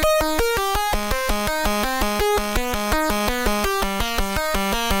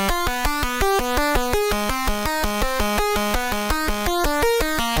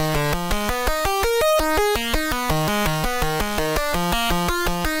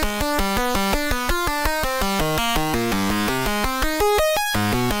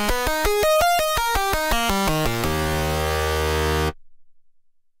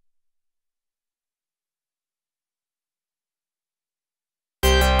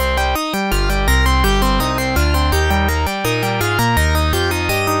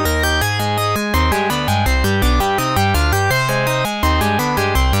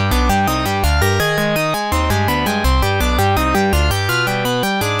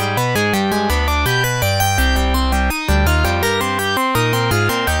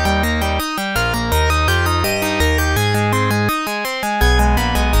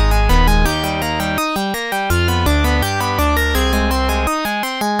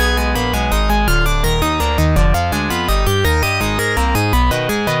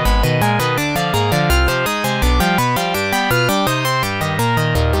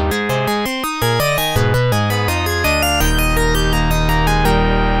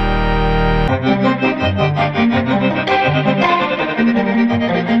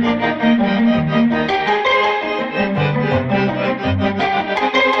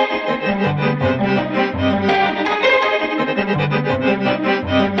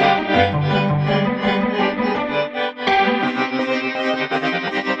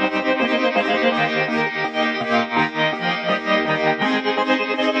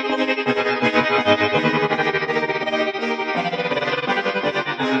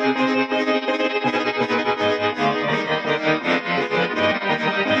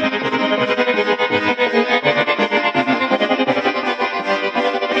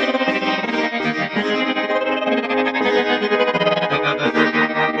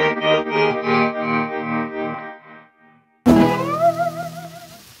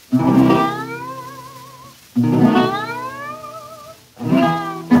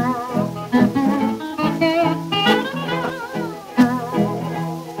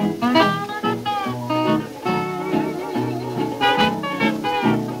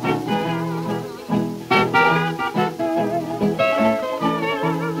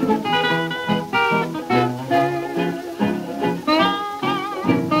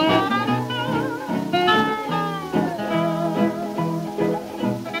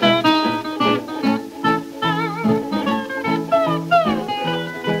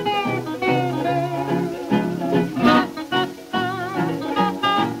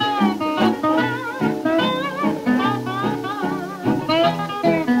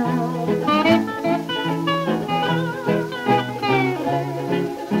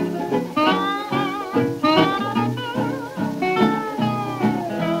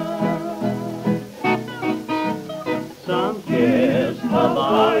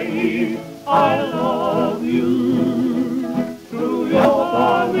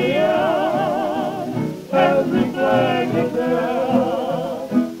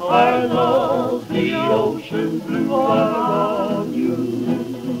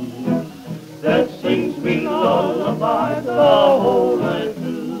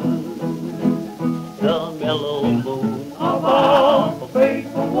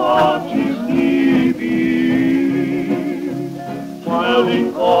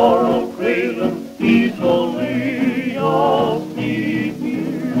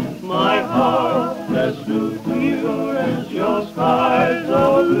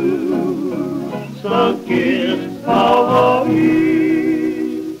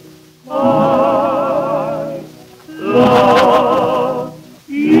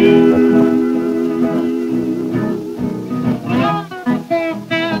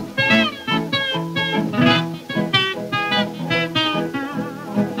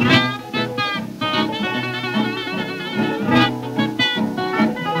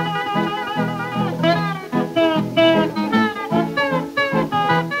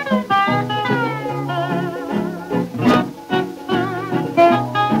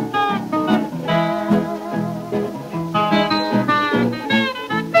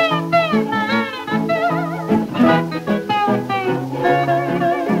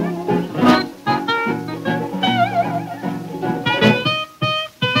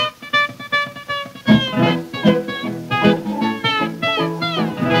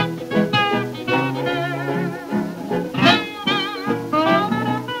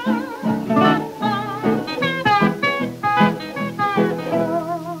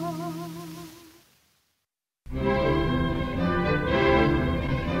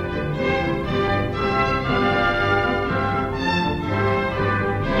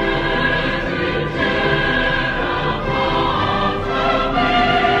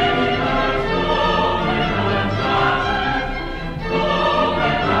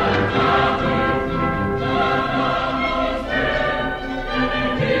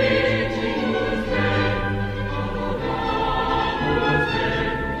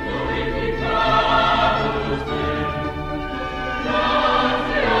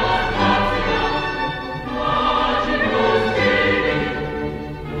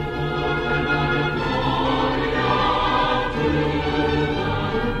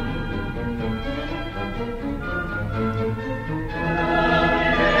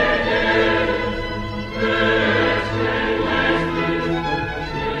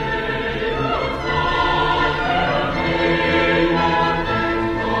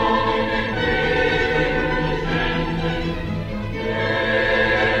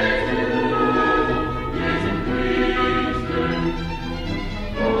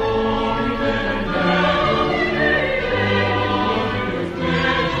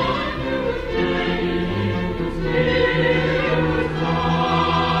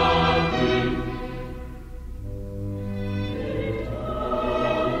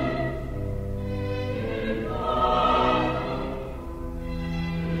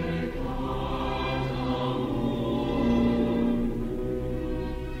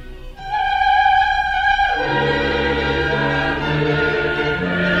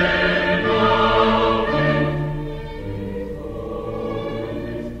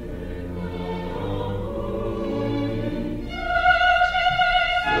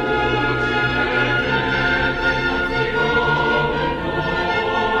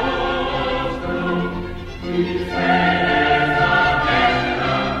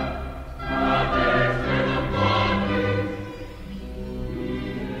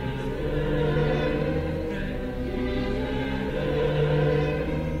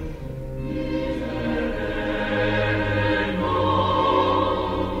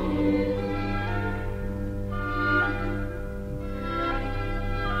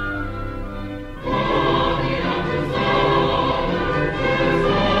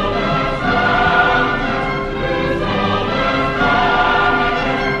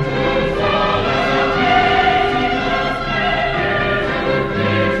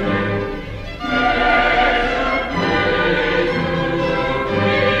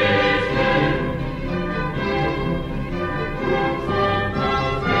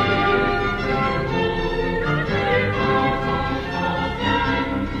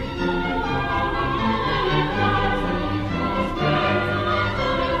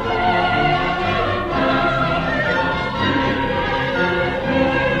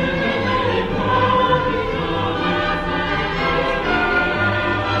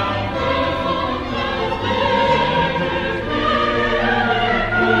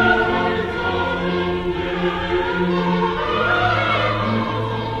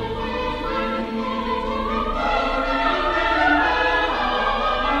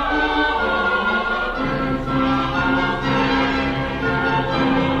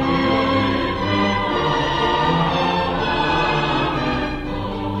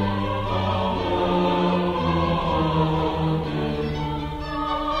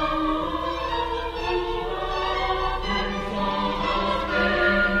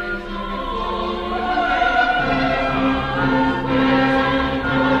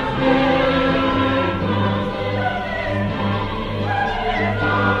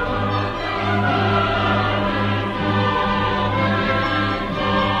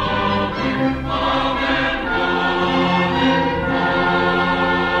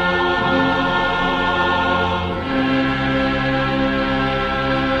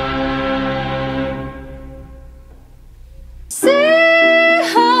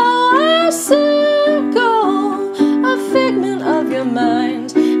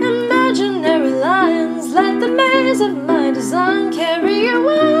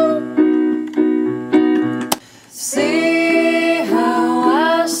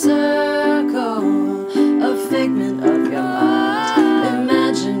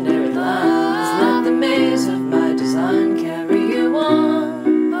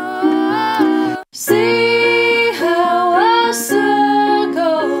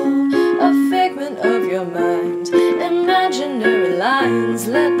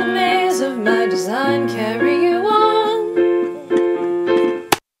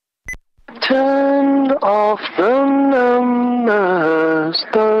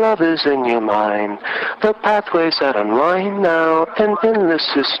 love is in your mind. The pathways that unwind now, and endless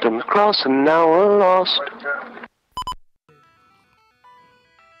systems cross and now are lost.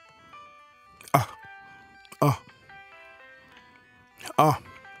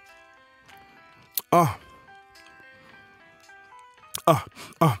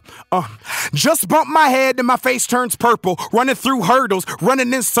 Just bump my head and my face turns purple. Running through hurdles,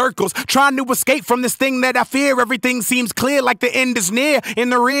 running in circles, trying to escape from this thing that I fear. Everything seems clear, like the end is near. In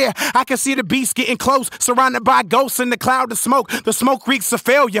the rear, I can see the beast getting close, surrounded by ghosts in the cloud of smoke. The smoke reeks of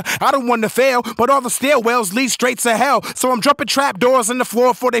failure. I don't want to fail, but all the stairwells lead straight to hell. So I'm jumping trapdoors in the floor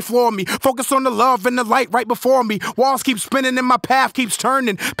before they floor me. Focus on the love and the light right before me. Walls keep spinning and my path keeps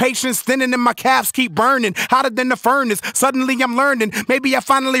turning. Patience thinning and my calves keep burning. Hotter than the furnace. Suddenly I'm learning. Maybe I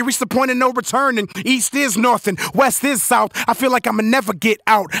finally reached the point of no returning. East is north and west is south. I feel like I'ma never get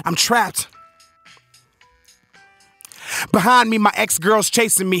out. I'm trapped. Behind me, my ex-girl's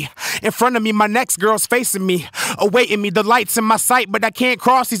chasing me. In front of me, my next girl's facing me. Awaiting me, the lights in my sight, but I can't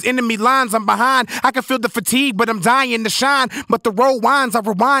cross these enemy lines. I'm behind. I can feel the fatigue, but I'm dying to shine. But the road winds, I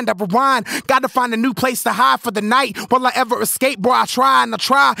rewind. Gotta find a new place to hide for the night. Will I ever escape? Boy, I try and I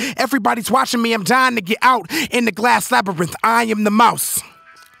try. Everybody's watching me, I'm dying to get out. In the glass labyrinth, I am the mouse.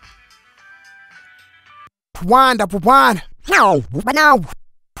 Rewind, rewind. No, no.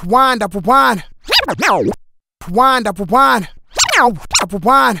 Rewind, rewind. No. Rewind, rewind. No,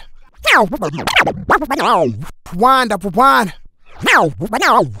 rewind. No, rewind, rewind. No, no. Rewind, rewind. No,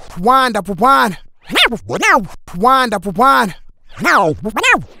 rewind, rewind. No, rewind, rewind. No,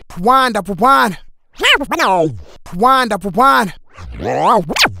 rewind, rewind.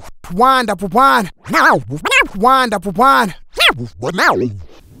 Rewind, rewind. No, rewind, rewind.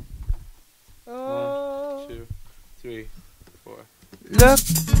 No. 1, 2, 3, 4. Look,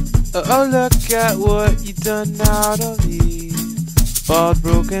 oh look at what you done now to me. Bald,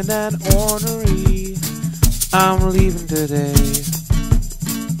 broken and ornery. I'm leaving today.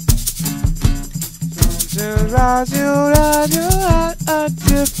 To rise you out a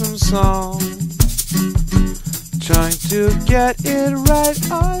different song. Trying to get it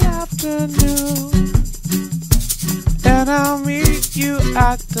right all afternoon. And I'll meet you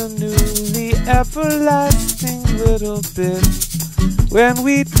at the newly everlasting little bit. When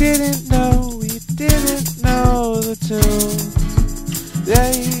we didn't know the tune.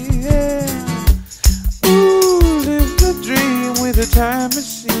 Yeah, yeah. Ooh, live the dream with a time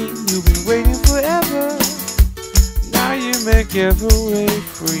machine. You've been waiting forever. Now you make every way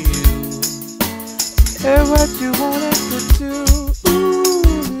for you. And what you wanted to do. Ooh,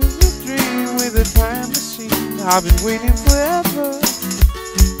 live the dream with a time machine. I've been waiting forever.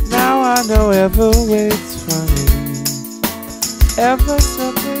 Now I know ever waits for me. Ever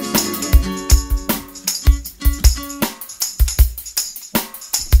so patiently.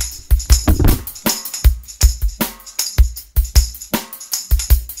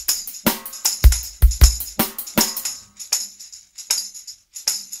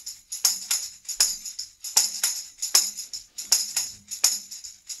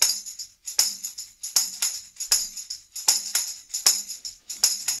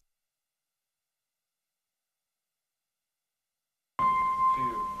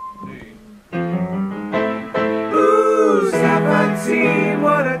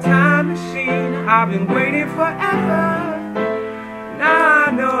 What a time machine. I've been waiting forever. Now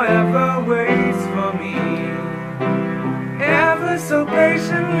I know ever waits for me. Ever so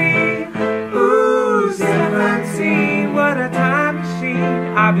patiently. Ooh, 17. What a time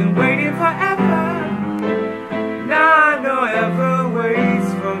machine. I've been waiting forever. Now I know ever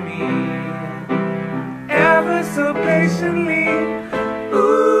waits for me. Ever so patiently.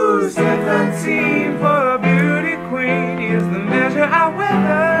 Ooh, 17 for a beauty queen is the measure I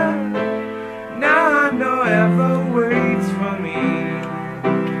weather. Now I know ever waits for me.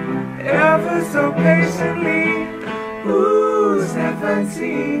 Ever so patiently. Ooh,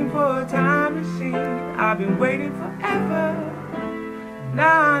 17 for a time machine. I've been waiting forever.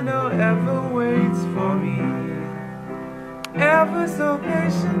 Now I know ever waits for me. Ever so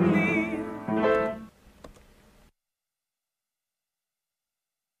patiently.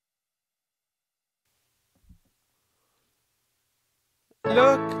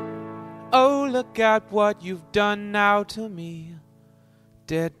 Look, oh look at what you've done now to me.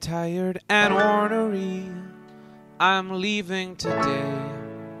 Dead, tired and ornery. I'm leaving today.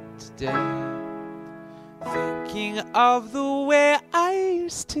 Thinking of the way I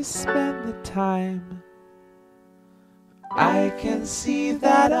used to spend the time. I can see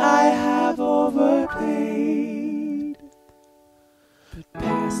that I have overpaid. But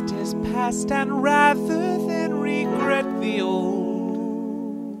past is past, and rather than regret the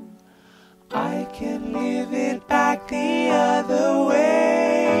old,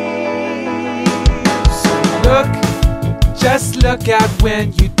 Just look out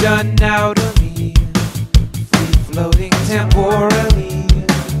when you're done out of me. Free floating temporally.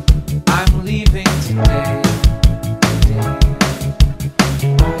 I'm leaving today.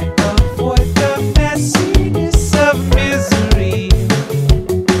 I avoid the messiness of misery.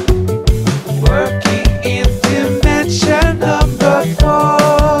 Working in dimension number 4.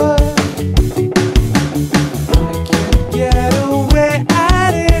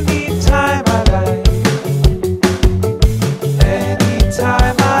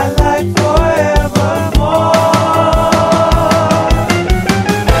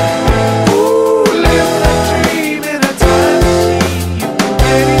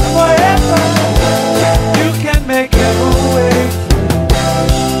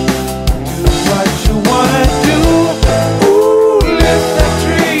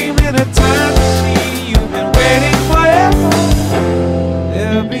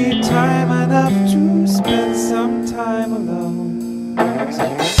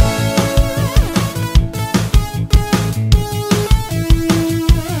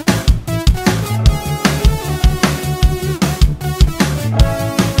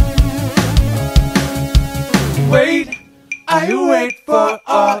 I wait for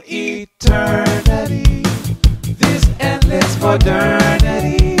all eternity, this endless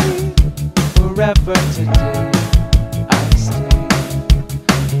modernity. Forever today I stay.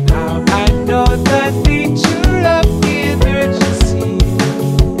 Now I know the nature of emergency.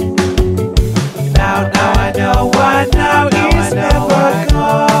 Now I know why now is never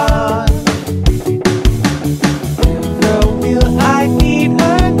gone. Never will I need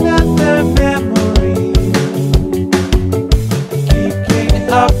another memory.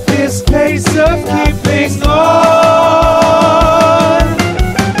 Up this pace of keeping on.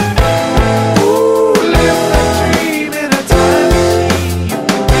 Ooh, live that dream in a time machine. You've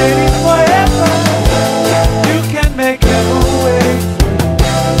been waiting forever. You can make ever wait.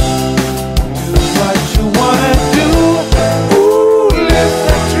 Do what you wanna do. Ooh, live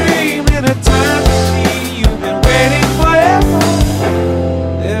that dream in a time machine. You've been waiting forever.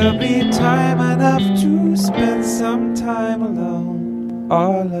 There'll be time enough to spend some time alone.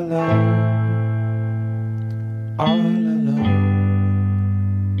 All alone, all alone,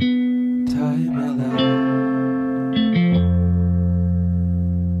 time alone.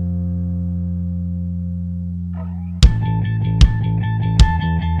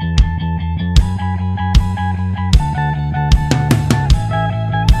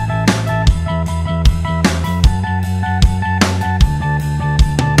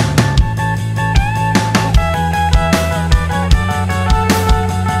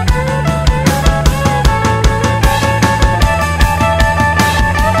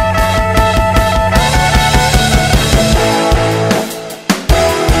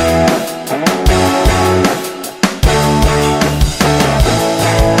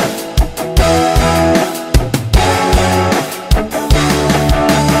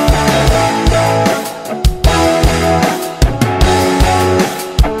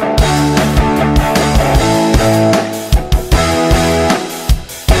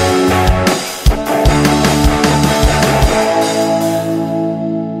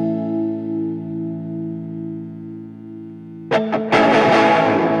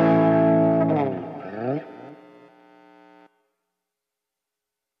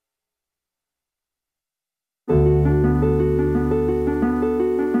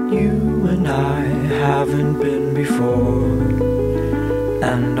 You and I haven't been before,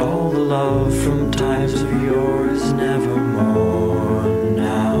 and all the love from times of yore is nevermore.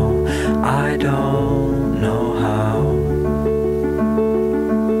 Now I don't know how.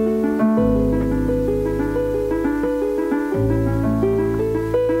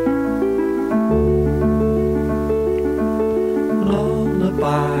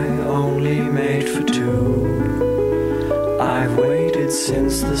 Lullaby only made for two. I've waited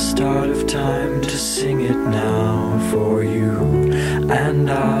since the start of time to sing it now for you. And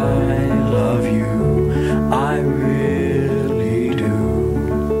I love you, I really do.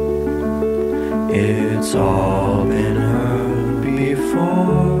 It's all been heard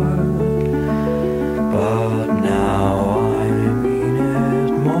before, but now I mean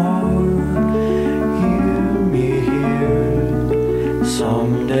it more. Hear me here,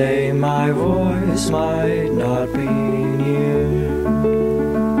 someday my voice might not be near.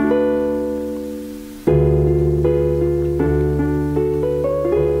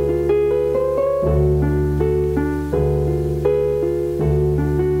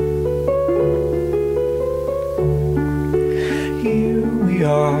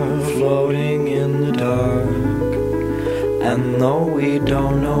 Floating in the dark, and though we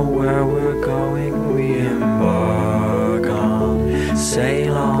don't know where we're going, we embark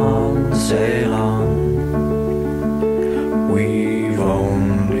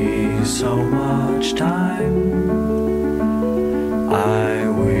me so much time. I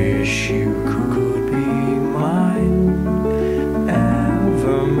wish you could be mine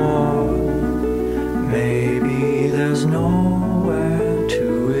evermore. Maybe there's nowhere to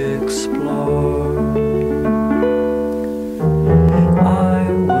explore. I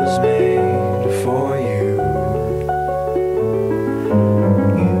was made for you.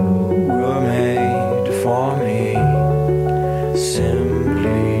 You were made for me.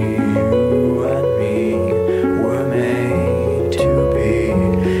 Simply you and me were made to be.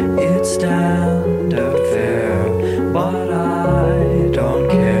 It's standard fare, but I don't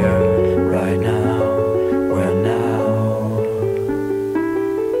care right now. We're now.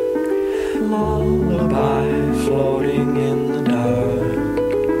 Lullaby floating in the dark,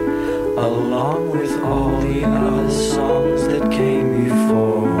 along with all the other songs that came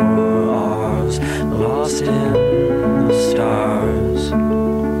before ours, lost in the stars.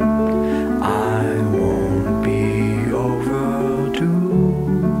 I won't be overdue.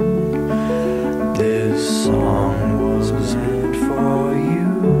 This song was meant for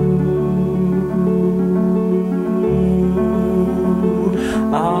you.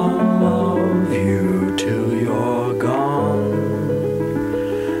 I'll love you till you're gone.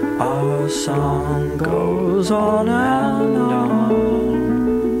 Our song goes on and on.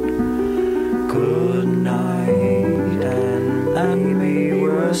 Good night, and maybe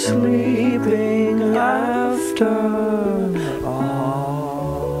we're sleeping after all.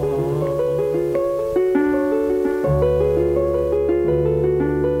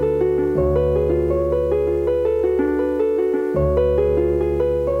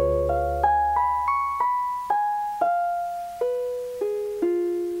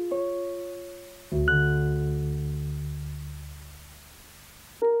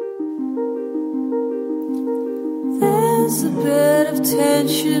 There's a bit of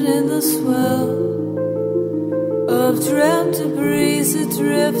tension in the swell of dreamt a breeze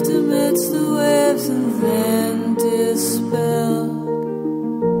adrift amidst the waves and then dispelled.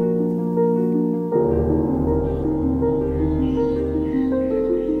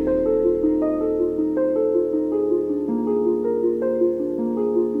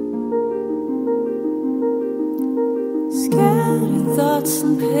 Scattered thoughts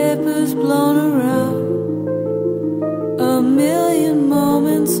and papers blown around. A million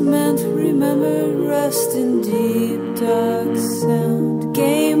moments meant remembered, rest in deep dark sound.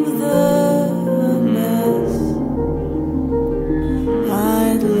 Game the mess.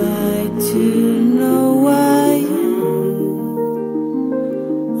 I'd like to know why you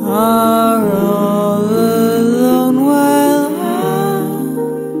are all alone while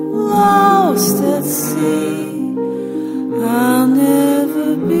I'm lost at sea. I'll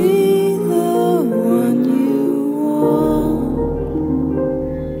never be the one you want.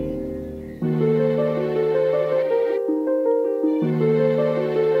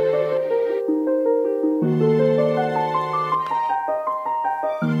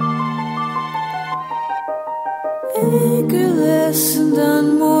 Anchorless and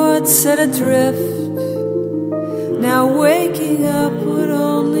unmoored, set adrift. Now waking up would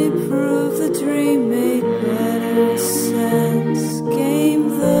only prove the dream made better sense. Game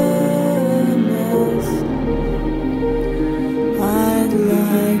the mess. I'd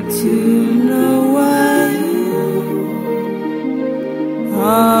like to know why you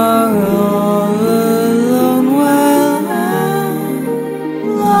are all alone while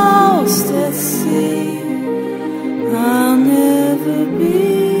I'm lost at sea. I'll never be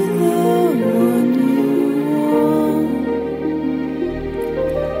the one you want.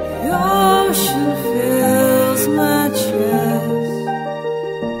 The ocean fills my chest,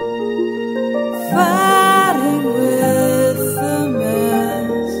 fighting with the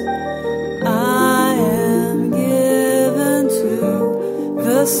mess. I am given to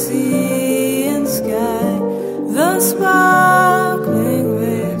the sea and sky, the sparkling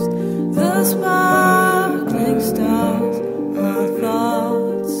waves, the sparkling stars, are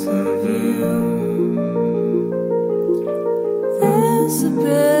thoughts of you. There's a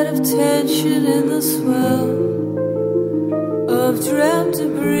bit of tension in the swell of dreamt a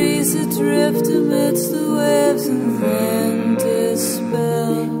breeze adrift amidst the waves and then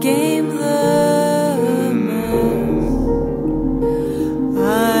dispel. Game the mess.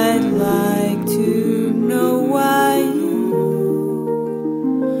 I'd like to know why you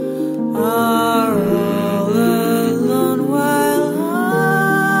are all alone while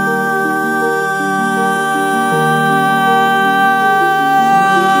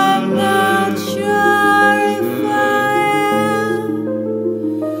I'm not sure if I am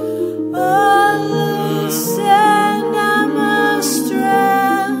a loser.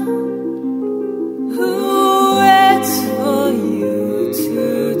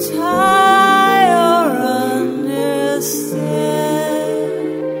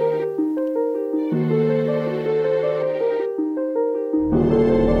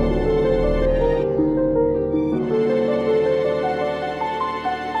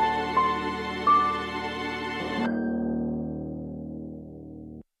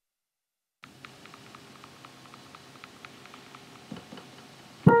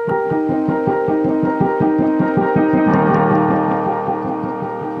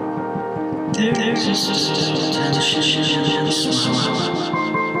 There's a still tension in the smile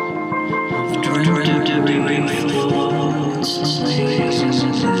of dreamt debris floats the spell.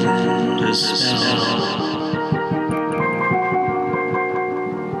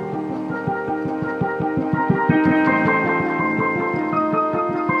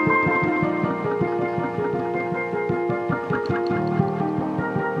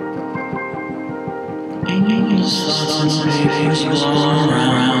 Angels, thoughts, and babies all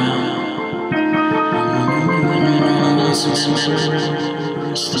around.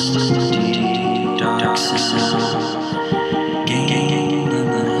 Deep dark sound,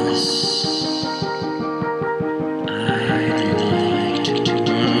 gainless. I'd like to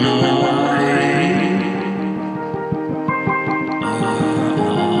know why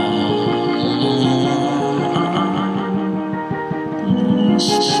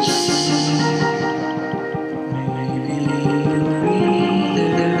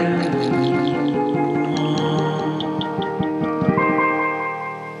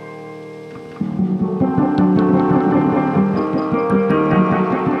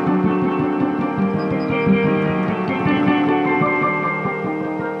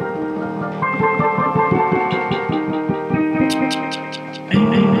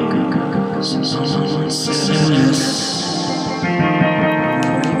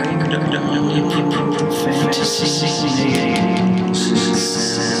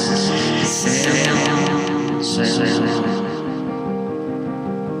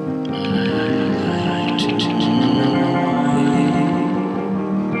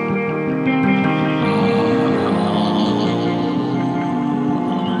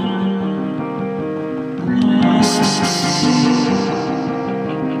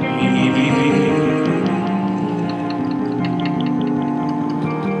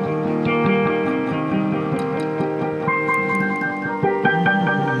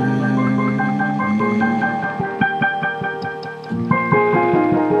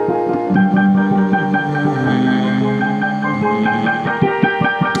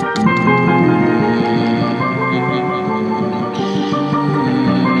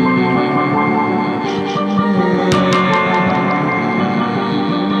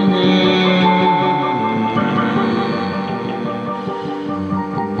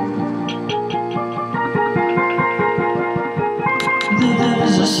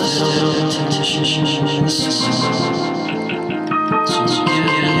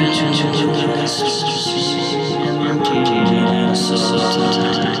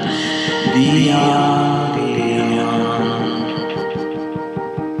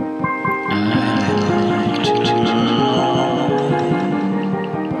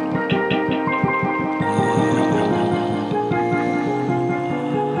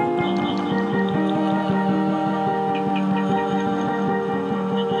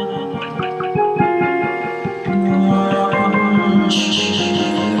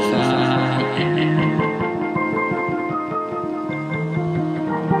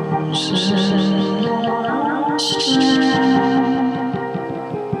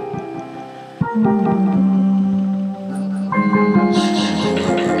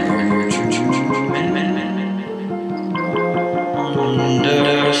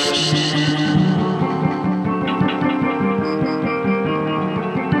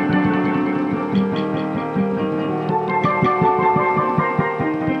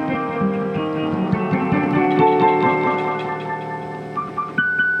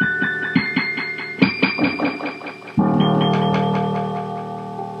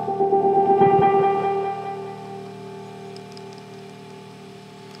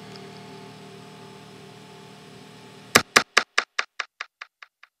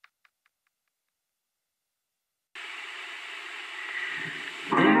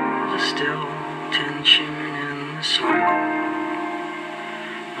still tension in the soul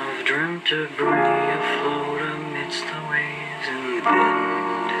of dreamt debris afloat amidst the waves and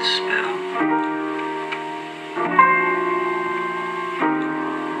then dispel.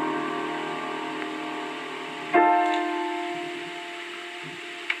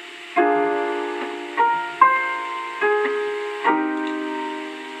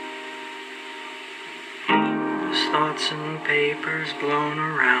 Thoughts and papers blown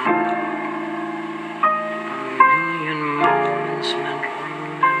around, a million moments meant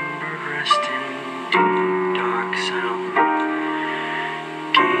remembered, rest in deep dark sound,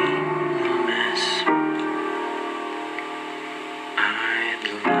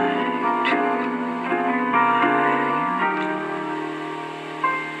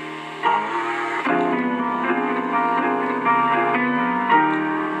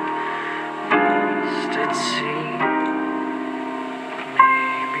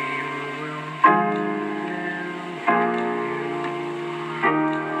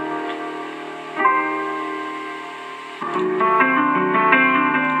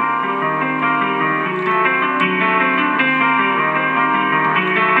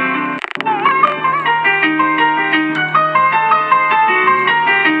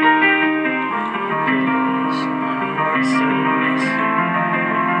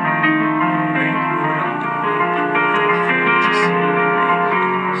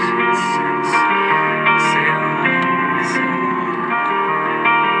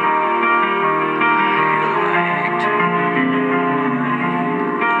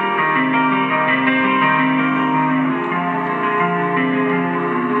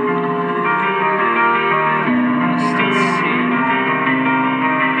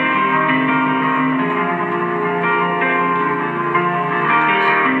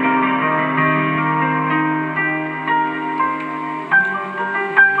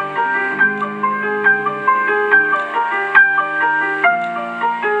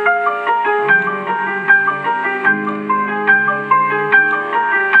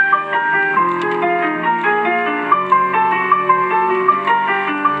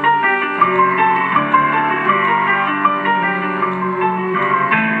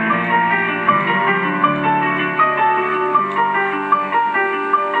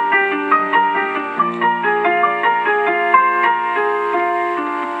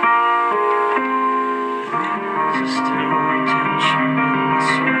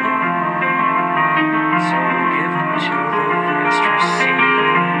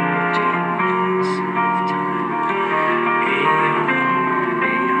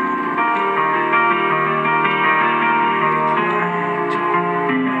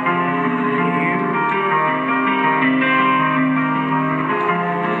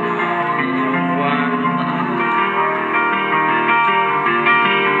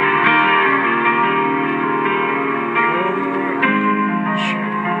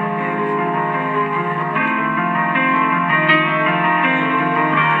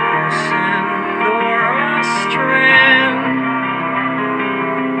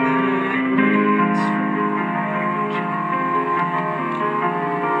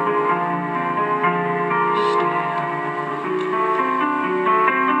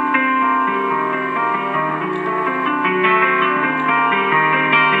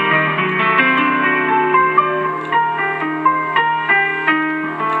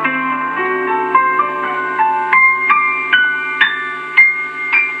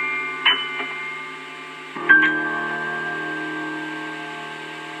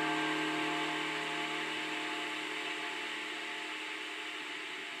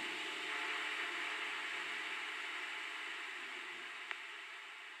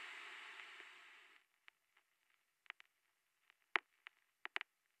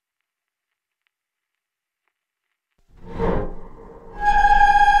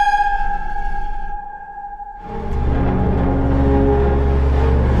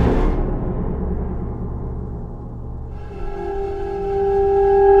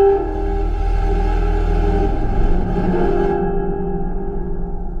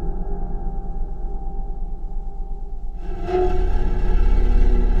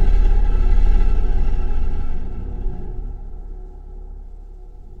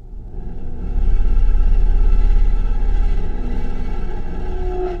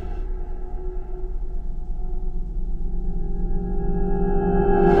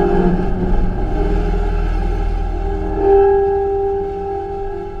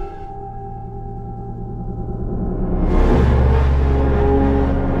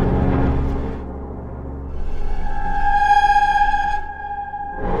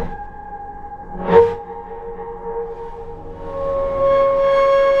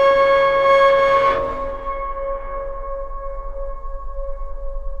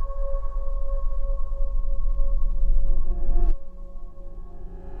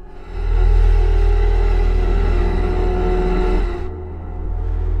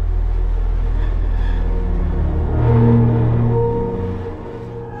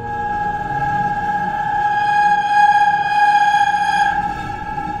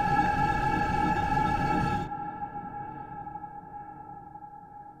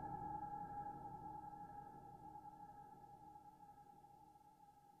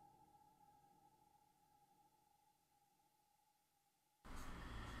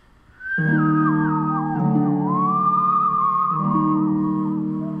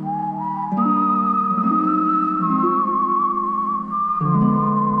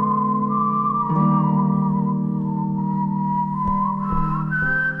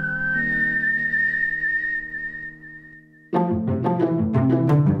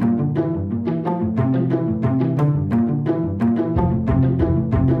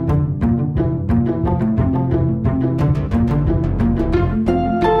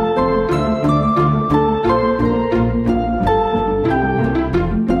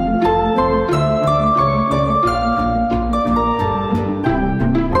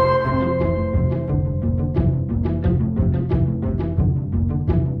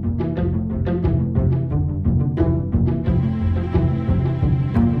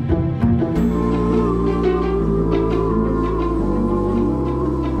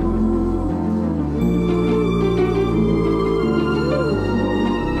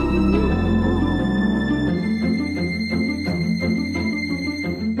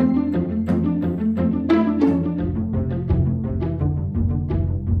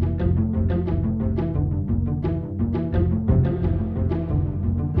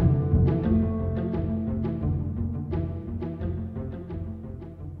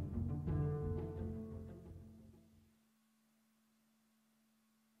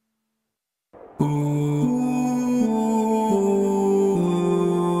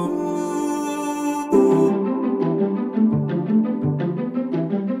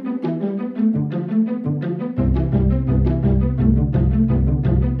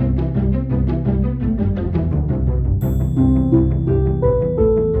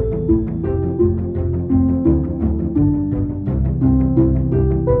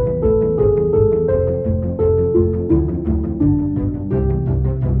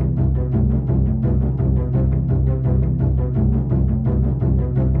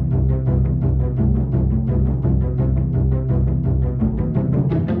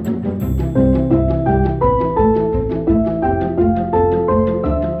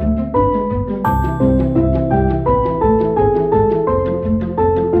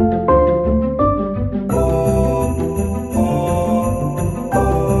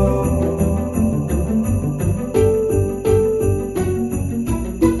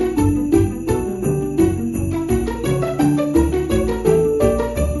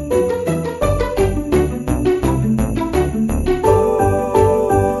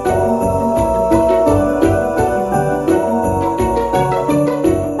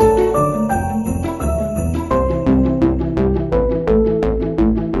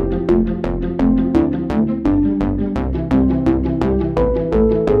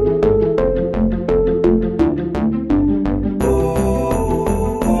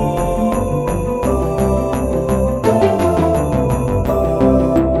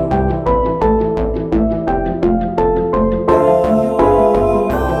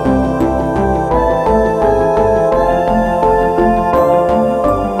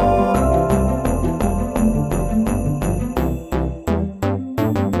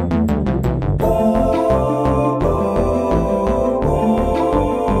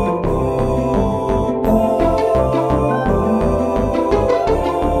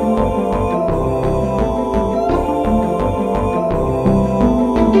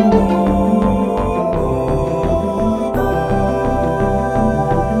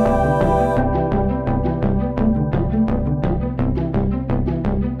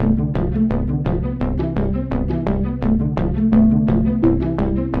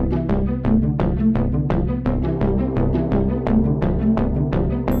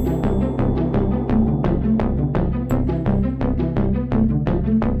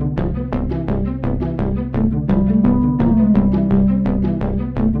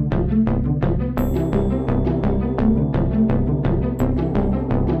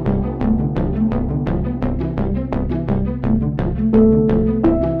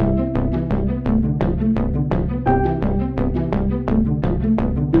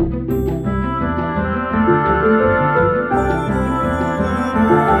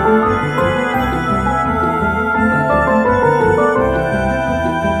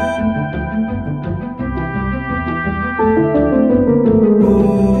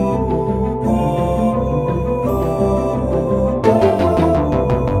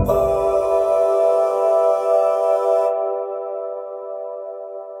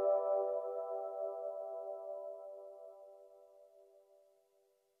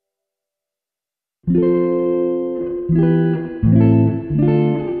 Thank you.